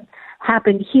and what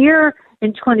happened here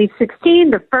in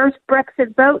 2016, the first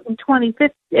Brexit vote in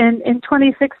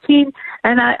 2016,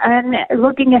 and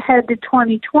looking ahead to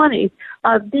 2020.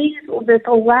 This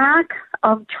lack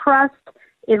of trust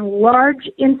in large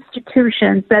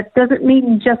institutions, that doesn't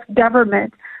mean just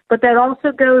government, but that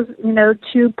also goes,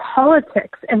 to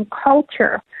politics and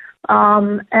culture,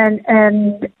 and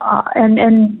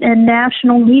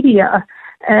national media.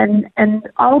 And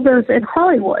all those in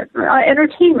Hollywood,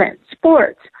 entertainment,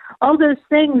 sports, all those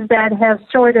things that have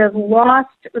sort of lost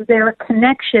their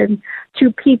connection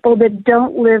to people that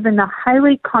don't live in the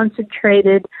highly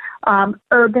concentrated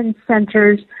urban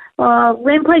centers,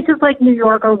 in places like New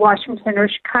York or Washington or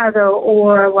Chicago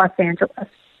or Los Angeles.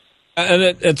 And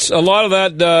it's a lot of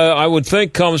that, I would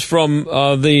think, comes from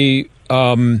the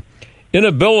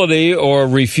inability or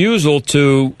refusal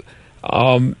to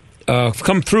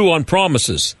come through on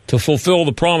promises, to fulfill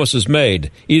the promises made,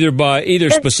 either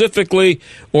specifically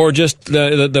or just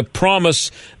the promise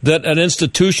that an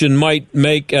institution might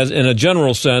make as in a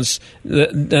general sense,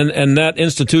 and that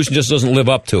institution just doesn't live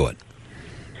up to it.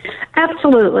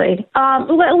 Absolutely.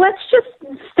 Let's just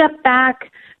step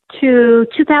back to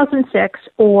 2006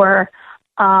 or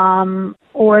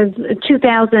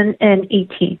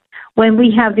 2018, when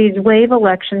we have these wave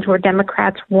elections where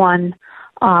Democrats won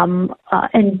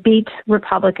and beat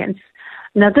Republicans.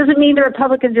 Now, it doesn't mean the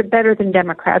Republicans are better than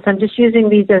Democrats. I'm just using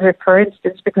these as a for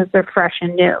instance because they're fresh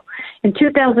and new. In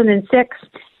 2006,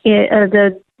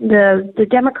 the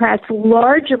Democrats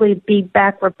largely beat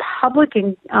back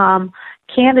Republican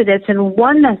candidates and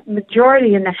won the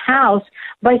majority in the House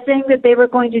by saying that they were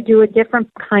going to do a different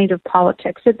kind of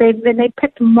politics. That they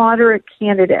picked moderate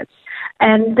candidates,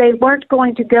 and they weren't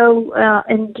going to go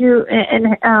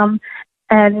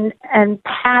and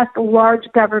pass large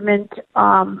government,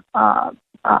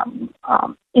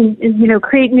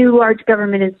 create new large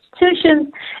government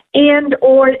institutions, and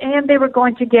they were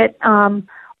going to get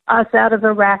us out of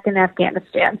Iraq and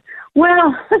Afghanistan.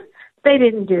 Well, they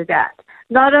didn't do that.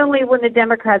 Not only when the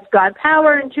Democrats got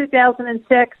power in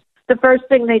 2006, the first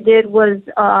thing they did was,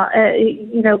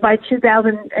 by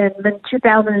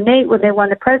 2008, when they won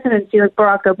the presidency with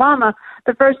Barack Obama,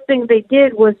 the first thing they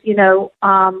did was,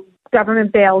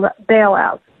 government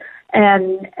bailouts,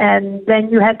 and then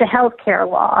you had the health care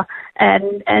law,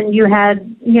 and you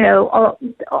had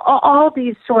all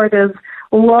these sort of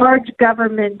large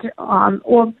government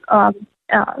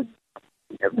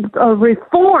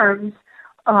reforms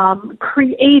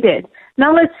created.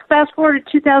 Now let's fast forward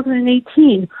to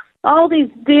 2018. All these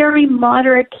very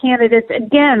moderate candidates,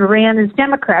 again, ran as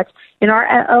Democrats. In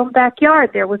our own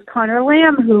backyard, there was Connor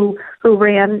Lamb, who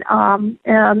ran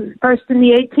first in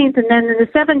the 18th and then in the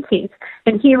 17th.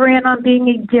 And he ran on being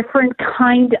a different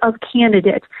kind of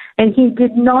candidate. And he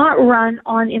did not run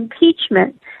on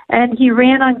impeachment. And he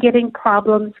ran on getting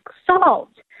problems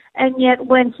solved. And yet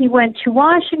when he went to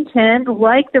Washington,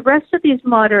 like the rest of these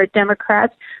moderate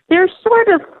Democrats, they're sort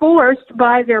of forced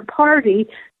by their party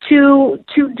to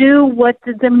do what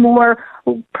the more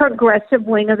progressive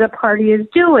wing of the party is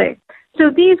doing. So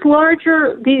these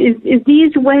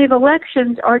wave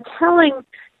elections are telling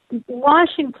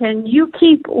Washington,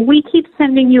 we keep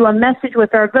sending you a message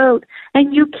with our vote,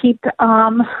 and you keep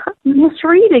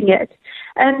misreading it,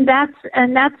 and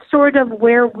that's sort of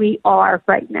where we are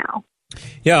right now.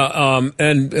 Yeah,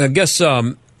 and I guess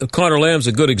Connor Lamb's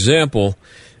a good example.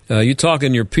 You talk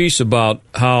in your piece about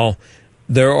how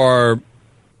there are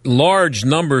large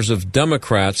numbers of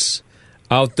Democrats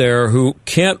out there who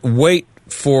can't wait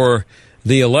for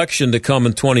the election to come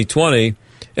in 2020.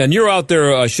 And you're out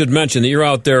there, I should mention that you're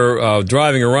out there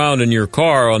driving around in your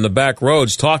car on the back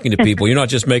roads talking to people. You're not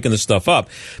just making this stuff up,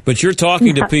 but you're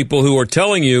talking to people who are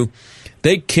telling you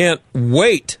they can't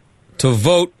wait to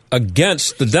vote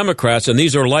against the Democrats, and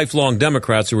these are lifelong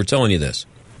Democrats who are telling you this.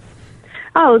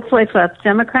 Oh, it's lifelong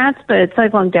Democrats, but it's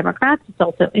lifelong Democrats. It's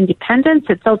also independents.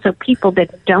 It's also people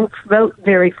that don't vote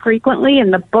very frequently.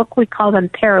 In the book, we call them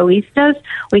Perolistas.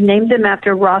 We named them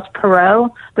after Ross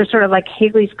Perot. They're sort of like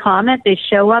Haley's Comet. They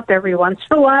show up every once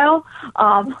in a while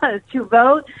to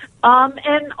vote.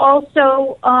 And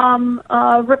also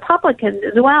Republicans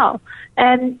as well.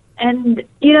 And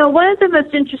you know, one of the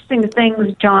most interesting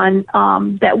things, John,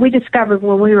 that we discovered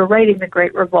when we were writing The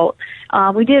Great Revolt,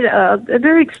 we did a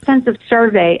very extensive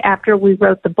survey after we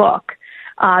wrote the book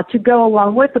to go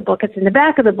along with the book. It's in the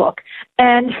back of the book.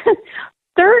 And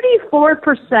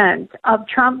 34% of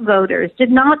Trump voters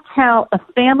did not tell a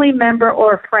family member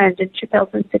or a friend in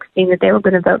 2016 that they were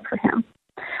going to vote for him.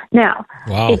 Now,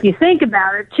 If you think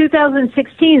about it,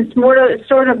 2016 is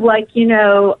sort of like, you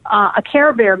know, a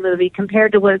Care Bear movie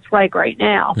compared to what it's like right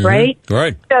now, right?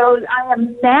 Right. So I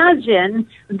imagine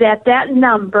that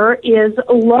number is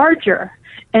larger.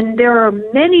 And there are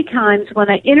many times when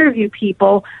I interview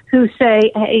people who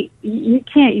say, "Hey, you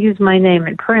can't use my name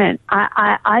in print.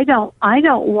 I don't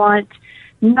want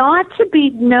not to be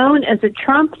known as a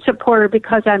Trump supporter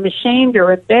because I'm ashamed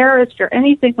or embarrassed or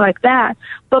anything like that,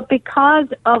 but because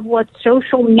of what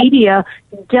social media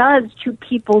does to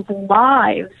people's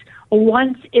lives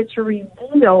once it's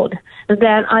revealed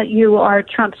that you are a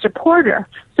Trump supporter."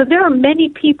 So there are many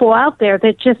people out there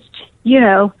that just, you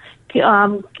know,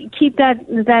 keep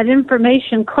that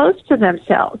information close to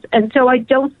themselves. And so I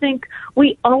don't think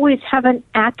we always have an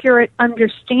accurate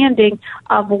understanding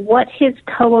of what his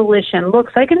coalition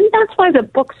looks like. And that's why the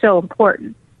book's so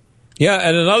important. Yeah,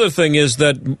 and another thing is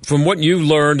that from what you've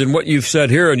learned and what you've said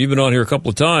here, and you've been on here a couple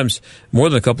of times, more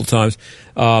than a couple of times,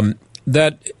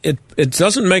 that it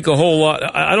doesn't make a whole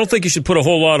lot. I don't think you should put a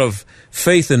whole lot of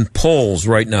faith in polls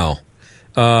right now.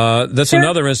 That's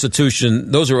another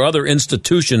institution. Those are other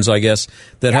institutions, I guess,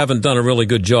 that haven't done a really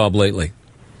good job lately.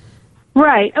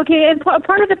 Right. Okay. And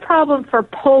part of the problem for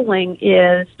polling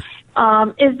is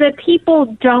that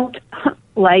people don't,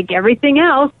 like everything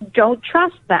else, don't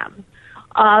trust them.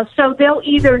 So they'll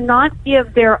either not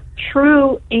give their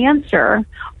true answer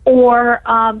or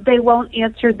they won't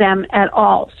answer them at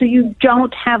all. So you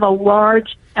don't have a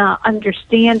large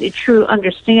true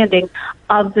understanding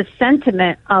of the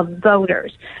sentiment of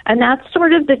voters. And that's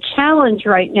sort of the challenge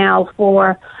right now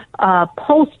for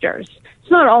pollsters. It's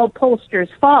not all pollsters'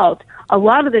 fault. A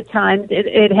lot of the times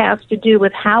it has to do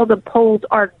with how the polls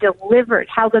are delivered,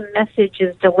 how the message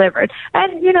is delivered.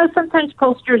 And, you know, sometimes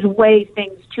pollsters weigh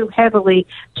things too heavily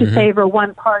to favor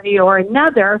one party or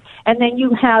another, and then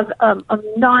you have a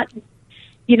not,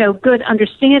 you know, good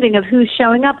understanding of who's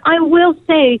showing up. I will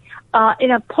say,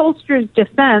 in a pollster's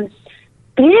defense,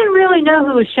 they didn't really know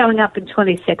who was showing up in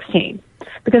 2016.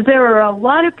 Because there were a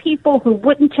lot of people who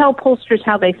wouldn't tell pollsters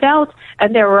how they felt,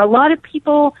 and there were a lot of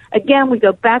people, again, we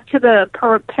go back to the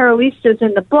Perolistas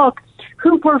in the book,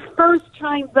 who were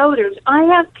first-time voters. I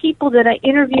have people that I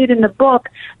interviewed in the book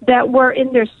that were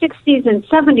in their 60s and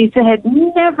 70s that had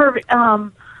never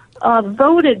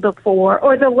voted before,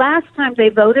 or the last time they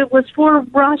voted was for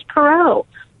Ross Perot.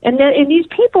 And these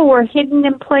people were hidden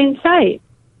in plain sight.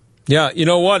 Yeah, you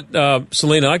know what,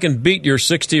 Selena, I can beat your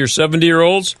 60 or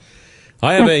 70-year-olds.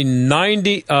 I have an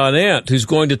aunt who's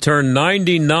going to turn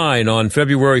 99 on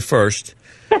February 1st.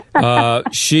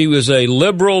 She was a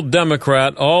liberal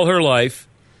Democrat all her life.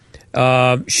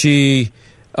 I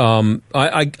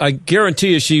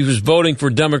guarantee you she was voting for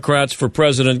Democrats for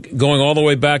president going all the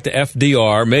way back to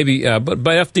FDR. Maybe, but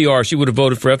by FDR, she would have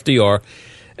voted for FDR,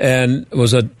 and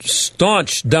was a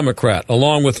staunch Democrat,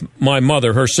 along with my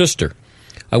mother, her sister.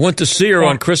 I went to see her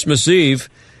on Christmas Eve,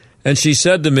 and she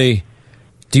said to me,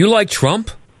 "Do you like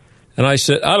Trump?" And I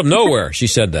said, out of nowhere, she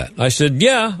said that. I said,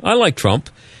 "Yeah, I like Trump."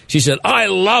 She said, "I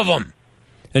love him."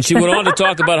 And she went on to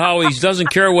talk about how he doesn't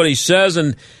care what he says,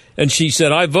 and And she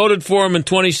said, I voted for him in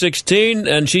 2016,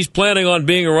 and she's planning on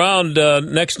being around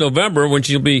next November when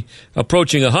she'll be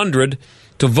approaching 100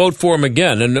 to vote for him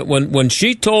again. And when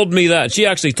she told me that, she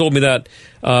actually told me that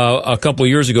a couple of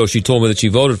years ago, she told me that she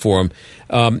voted for him.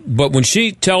 But when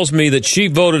she tells me that she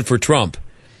voted for Trump,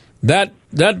 that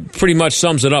pretty much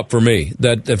sums it up for me.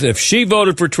 That if she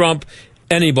voted for Trump,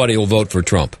 anybody will vote for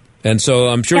Trump. And so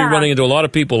I'm sure you're running into a lot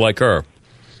of people like her.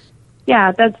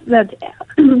 Yeah, that's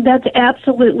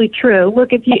absolutely true. Look,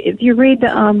 if you read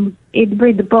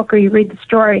the book or you read the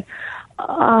story,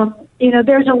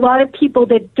 there's a lot of people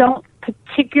that don't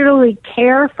particularly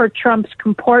care for Trump's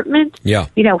comportment. Yeah.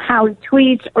 How he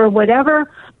tweets or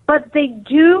whatever, but they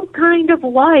do kind of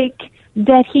like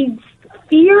that he's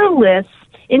fearless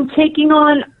in taking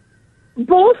on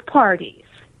both parties.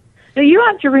 Now you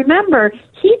have to remember,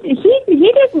 he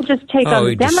didn't just take on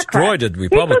the Democrats. He destroyed the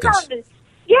Republicans.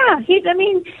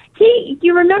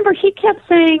 You remember he kept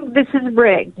saying this is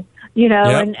rigged,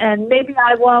 and maybe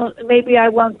I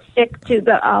won't stick to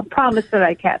the promise that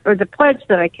I kept or the pledge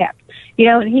that I kept,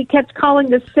 and he kept calling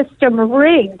the system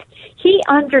rigged. He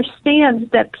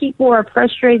understands that people are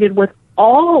frustrated with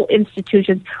all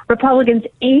institutions, Republicans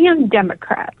and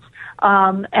Democrats.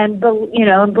 And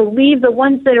believe the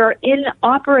ones that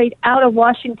operate out of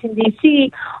Washington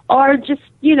D.C. are just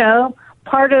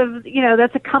part of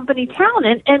that's a company town.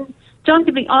 And John,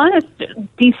 to be honest,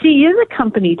 D.C. is a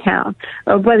company town.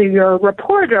 Whether you're a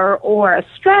reporter or a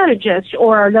strategist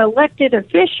or an elected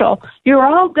official, you're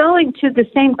all going to the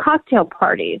same cocktail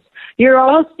parties. You're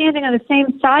all standing on the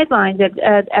same sidelines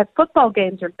at football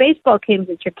games or baseball games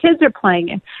that your kids are playing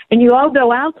in, and you all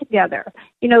go out together.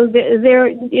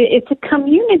 It's a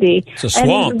community. It's a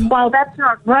swamp. And while that's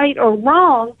not right or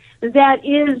wrong, that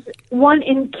is one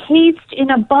encased in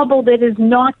a bubble that is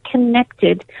not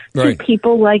connected to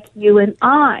people like you and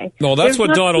I. Well, that's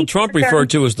what Donald Trump referred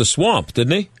to as the swamp,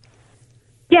 didn't he?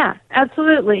 Yeah,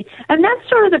 absolutely. And that's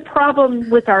sort of the problem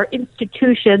with our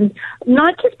institutions,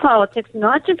 not just politics,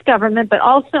 not just government, but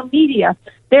also media.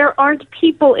 There aren't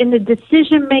people in the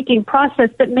decision-making process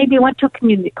that maybe went to a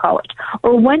community college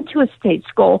or went to a state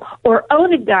school or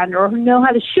own a gun or know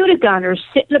how to shoot a gun or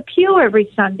sit in a pew every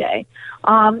Sunday,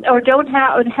 or don't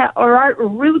have or aren't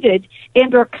rooted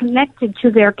and or connected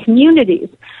to their communities.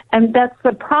 And that's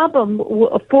the problem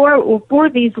for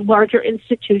these larger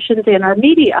institutions in our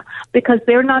media, because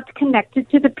they're not connected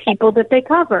to the people that they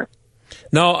cover.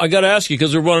 Now, I got to ask you,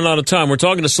 because we're running out of time. We're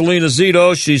talking to Selena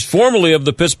Zito. She's formerly of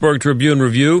the Pittsburgh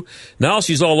Tribune-Review. Now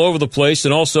she's all over the place,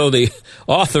 and also the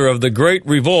author of The Great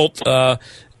Revolt,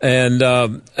 and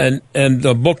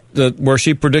a book where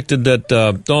she predicted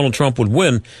that Donald Trump would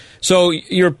win. So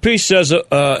your piece says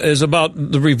is about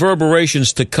the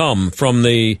reverberations to come from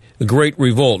the Great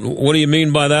Revolt. What do you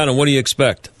mean by that, and what do you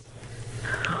expect?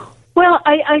 Well,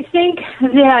 I think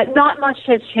that not much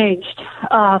has changed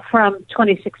from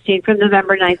 2016, from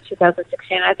November 9th,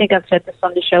 2016. I think I've said this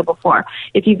on the show before.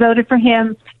 If you voted for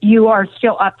him, you are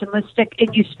still optimistic,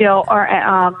 and you still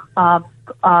are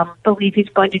believe he's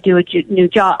going to do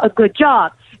a good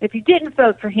job. If you didn't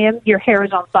vote for him, your hair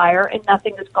is on fire, and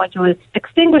nothing is going to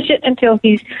extinguish it until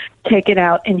he's taken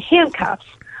out in handcuffs.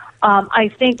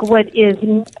 I think what is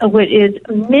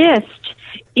missed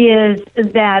is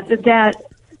that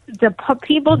the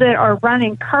people that are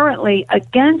running currently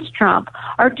against Trump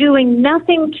are doing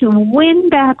nothing to win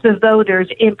back the voters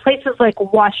in places like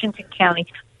Washington County,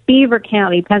 Beaver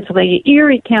County, Pennsylvania,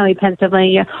 Erie County,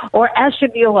 Pennsylvania, or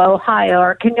Asheville, Ohio,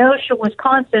 or Kenosha,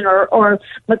 Wisconsin, or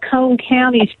Macomb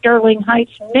County, Sterling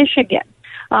Heights, Michigan.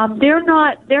 They're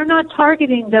not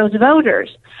targeting those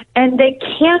voters, and they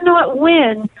cannot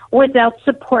win without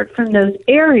support from those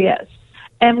areas.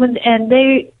 And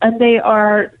they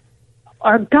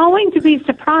are going to be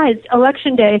surprised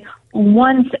Election Day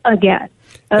once again,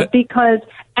 because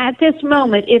at this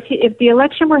moment, if the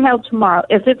election were held tomorrow,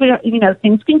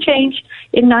 things can change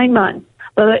in 9 months.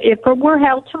 But if it were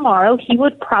held tomorrow, he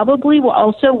would probably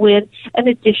also win an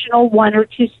additional 1 or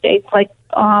 2 states like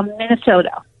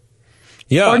Minnesota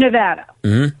or Nevada.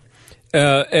 Mm-hmm.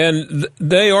 And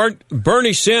they aren't.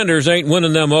 Bernie Sanders ain't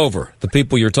winning them over. The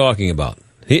people you're talking about.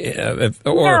 Even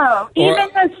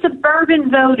the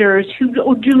suburban voters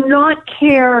who do not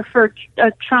care for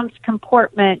Trump's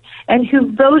comportment and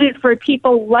who voted for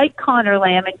people like Conor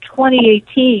Lamb in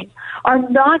 2018 are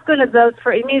not going to vote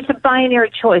for. I mean, it's a binary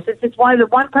choice. It's either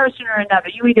one person or another.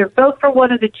 You either vote for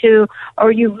one of the two,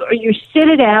 or you sit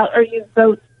it out, or you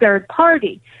vote third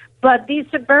party. But these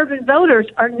suburban voters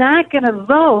are not going to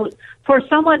vote for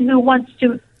someone who wants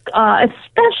to,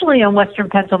 especially in Western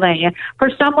Pennsylvania,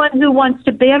 for someone who wants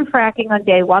to ban fracking on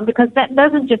day one, because that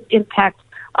doesn't just impact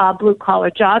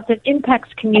blue-collar jobs. It impacts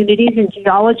communities and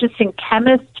geologists and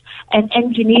chemists and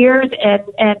engineers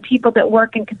and people that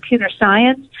work in computer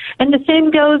science. And the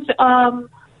same goes,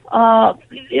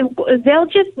 they'll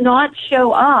just not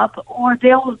show up, or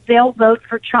they'll vote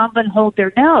for Trump and hold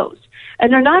their nose.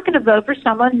 And they're not going to vote for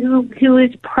someone who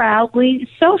is proudly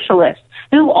socialist,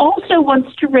 who also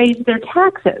wants to raise their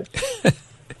taxes.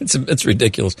 It's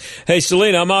ridiculous. Hey,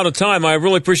 Selena, I'm out of time. I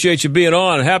really appreciate you being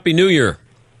on. Happy New Year.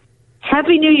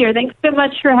 Happy New Year. Thanks so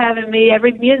much for having me.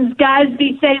 Guys,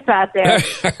 be safe out there.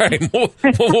 All right,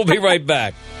 we'll be right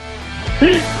back.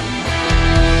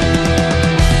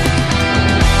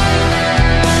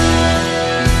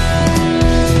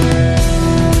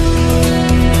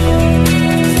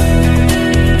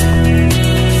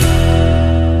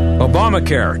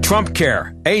 Obamacare, Trump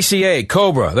Care, ACA,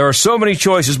 COBRA. There are so many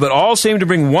choices, but all seem to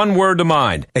bring one word to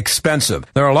mind: expensive.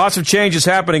 There are lots of changes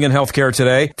happening in healthcare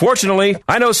today. Fortunately,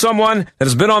 I know someone that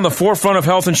has been on the forefront of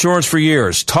health insurance for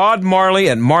years. Todd Marley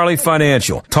at Marley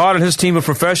Financial. Todd and his team of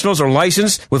professionals are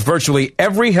licensed with virtually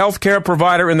every healthcare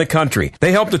provider in the country.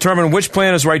 They help determine which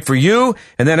plan is right for you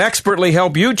and then expertly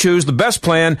help you choose the best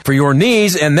plan for your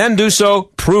needs, and then do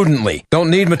so prudently. Don't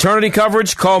need maternity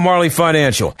coverage? Call Marley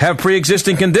Financial. Have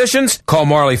pre-existing conditions? Call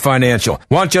Marley Financial.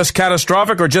 Want just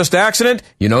catastrophic or just accident?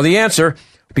 You know the answer,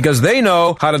 because they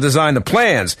know how to design the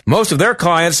plans. Most of their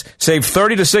clients save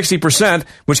 30 to 60%,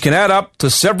 which can add up to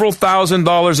several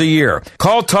 $1,000s a year.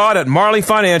 Call Todd at Marley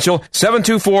Financial,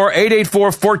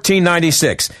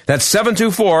 724-884-1496. That's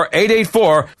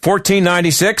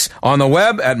 724-884-1496, on the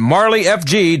web at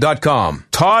marleyfg.com.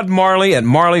 Todd Marley at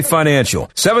Marley Financial,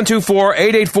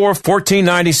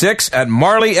 724-884-1496 at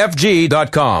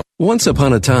marleyfg.com. Once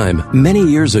upon a time, many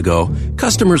years ago,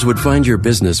 customers would find your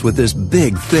business with this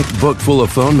big, thick book full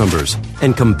of phone numbers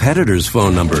and competitors'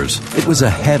 phone numbers. It was a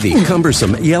heavy,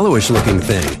 cumbersome, yellowish-looking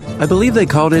thing. I believe they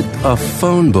called it a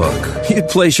phone book. You'd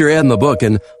place your ad in the book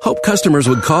and hope customers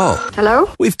would call. Hello?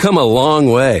 We've come a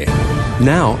long way.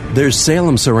 Now, there's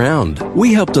Salem Surround.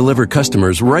 We help deliver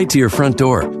customers right to your front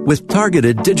door with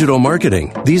targeted digital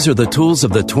marketing. These are the tools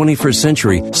of the 21st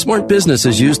century smart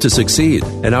businesses use to succeed.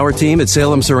 And our team at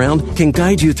Salem Surround can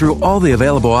guide you through all the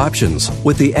available options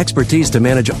with the expertise to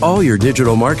manage all your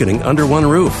digital marketing under one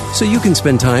roof, so you can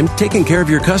spend time taking care of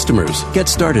your customers. Get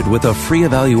started with a free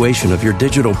evaluation of your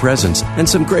digital presence and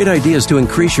some great ideas to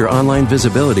increase your online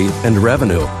visibility and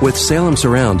revenue. With Salem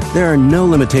Surround, there are no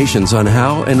limitations on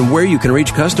how and where you can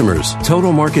reach customers.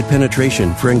 Total market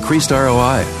penetration for increased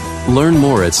ROI. Learn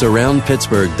more at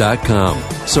surroundpittsburgh.com.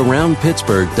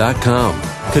 Surroundpittsburgh.com.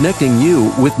 Connecting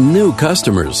you with new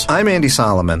customers. I'm Andy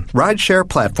Solomon. Rideshare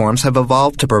platforms have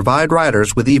evolved to provide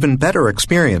riders with even better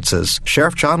experiences.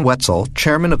 Sheriff John Wetzel,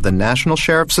 chairman of the National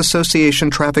Sheriff's Association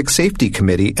Traffic Safety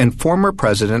Committee and former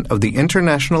president of the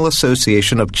International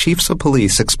Association of Chiefs of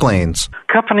Police, explains.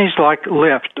 Companies like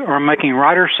Lyft are making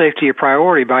rider safety a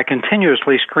priority by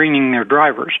continuously screening their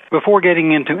drivers. Before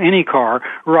getting into any car,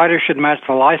 riders should match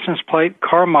the license plate,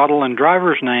 car model, and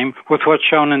driver's name with what's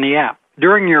shown in the app.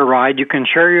 During your ride, you can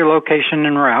share your location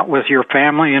and route with your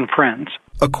family and friends.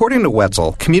 According to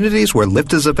Wetzel, communities where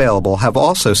Lyft is available have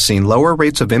also seen lower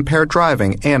rates of impaired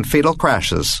driving and fatal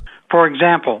crashes. For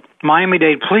example,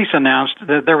 Miami-Dade police announced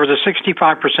that there was a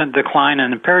 65% decline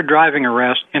in impaired driving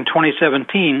arrests in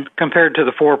 2017 compared to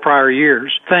the 4 prior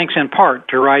years, thanks in part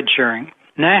to ride-sharing.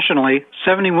 Nationally,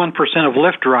 71% of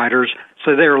Lyft riders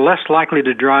say they are less likely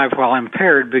to drive while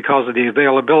impaired because of the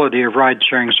availability of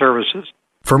ride-sharing services.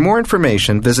 For more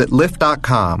information, visit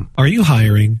Lyft.com. Are you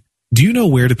hiring? Do you know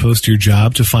where to post your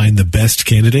job to find the best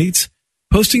candidates?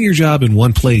 Posting your job in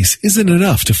one place isn't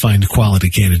enough to find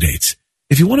quality candidates.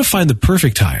 If you want to find the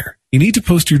perfect hire, you need to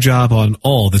post your job on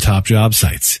all the top job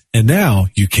sites. And now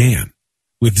you can.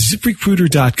 With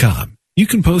ZipRecruiter.com, you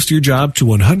can post your job to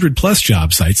 100 plus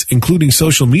job sites, including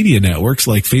social media networks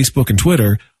like Facebook and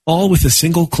Twitter, all with a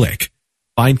single click.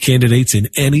 Find candidates in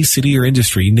any city or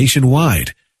industry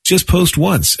nationwide. Just post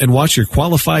once and watch your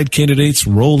qualified candidates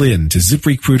roll in to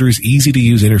ZipRecruiter's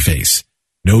easy-to-use interface.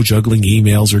 No juggling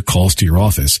emails or calls to your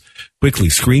office. Quickly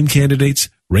screen candidates,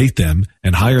 rate them,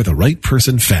 and hire the right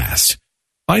person fast.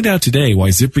 Find out today why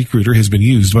ZipRecruiter has been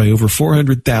used by over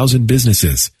 400,000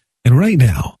 businesses. And right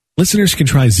now, listeners can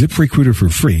try ZipRecruiter for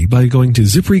free by going to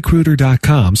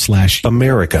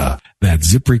ZipRecruiter.com/America.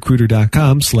 That's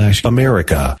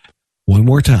ZipRecruiter.com/America. One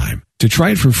more time. To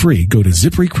try it for free, go to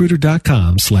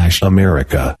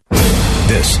ZipRecruiter.com/America.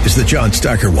 This is the John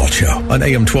Steigerwald Show on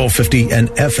AM 1250 and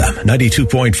FM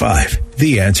 92.5.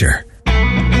 The Answer.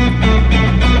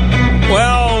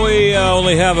 Well, we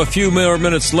only have a few more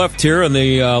minutes left here in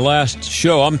the last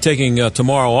show. I'm taking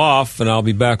tomorrow off, and I'll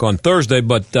be back on Thursday.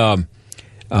 But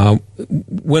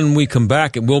When we come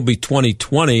back, it will be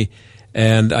 2020,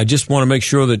 and I just want to make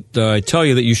sure that I tell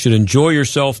you that you should enjoy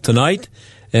yourself tonight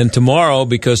and tomorrow,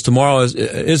 because tomorrow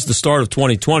is the start of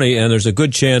 2020, and there's a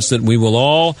good chance that we will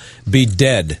all be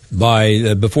dead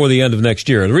by before the end of next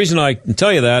year. The reason I can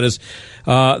tell you that is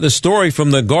the story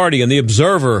from The Guardian, The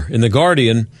Observer in The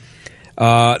Guardian.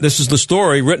 This is the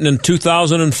story written in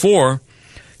 2004.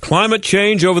 Climate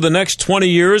change over the next 20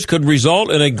 years could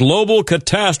result in a global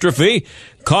catastrophe,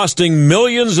 costing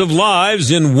millions of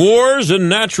lives in wars and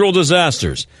natural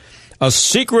disasters. A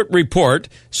secret report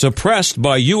suppressed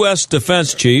by U.S.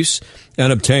 defense chiefs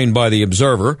and obtained by The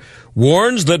Observer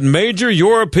warns that major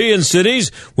European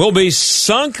cities will be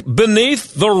sunk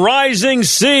beneath the rising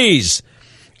seas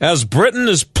as Britain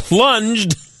is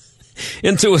plunged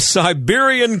into a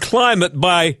Siberian climate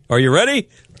by, are you ready?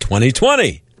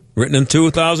 2020, written in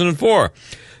 2004.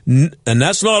 And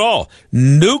that's not all.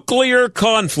 Nuclear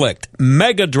conflict,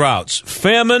 mega droughts,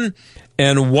 famine,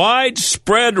 and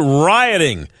widespread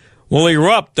rioting will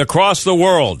erupt across the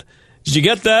world. Did you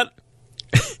get that?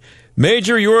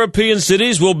 Major European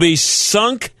cities will be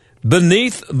sunk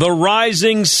beneath the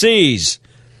rising seas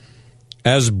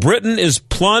as Britain is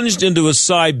plunged into a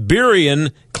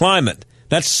Siberian climate.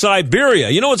 That's Siberia.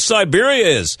 You know what Siberia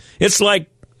is? It's like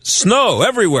snow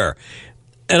everywhere.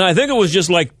 And I think it was just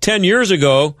like 10 years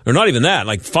ago, or not even that,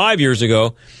 like 5 years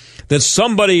ago, that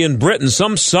somebody in Britain,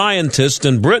 some scientist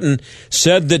in Britain,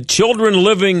 said that children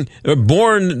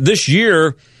born this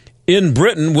year in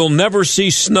Britain will never see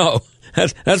snow.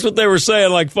 That's what they were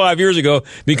saying like 5 years ago,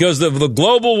 because of the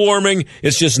global warming,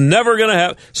 it's just never going to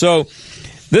happen. So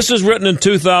this is written in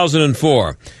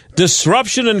 2004.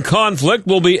 Disruption and conflict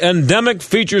will be endemic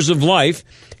features of life,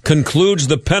 concludes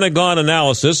the Pentagon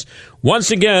analysis.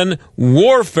 Once again,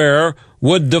 warfare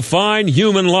would define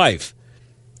human life.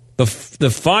 The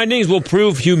findings will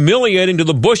prove humiliating to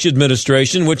the Bush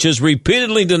administration, which has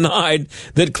repeatedly denied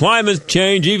that climate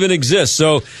change even exists.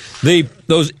 So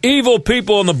those evil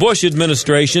people in the Bush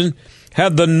administration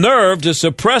had the nerve to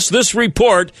suppress this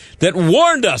report that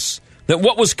warned us that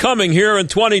what was coming here in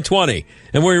 2020.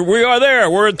 And we are there.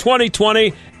 We're in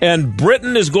 2020, and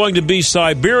Britain is going to be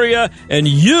Siberia, and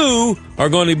you are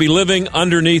going to be living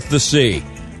underneath the sea.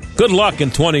 Good luck in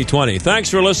 2020. Thanks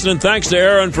for listening. Thanks to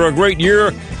Aaron for a great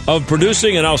year of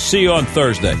producing, and I'll see you on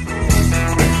Thursday.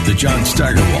 The John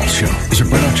Steigerwald Show is a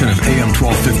production of AM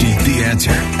 1250 The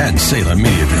Answer and Salem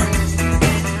Media Group.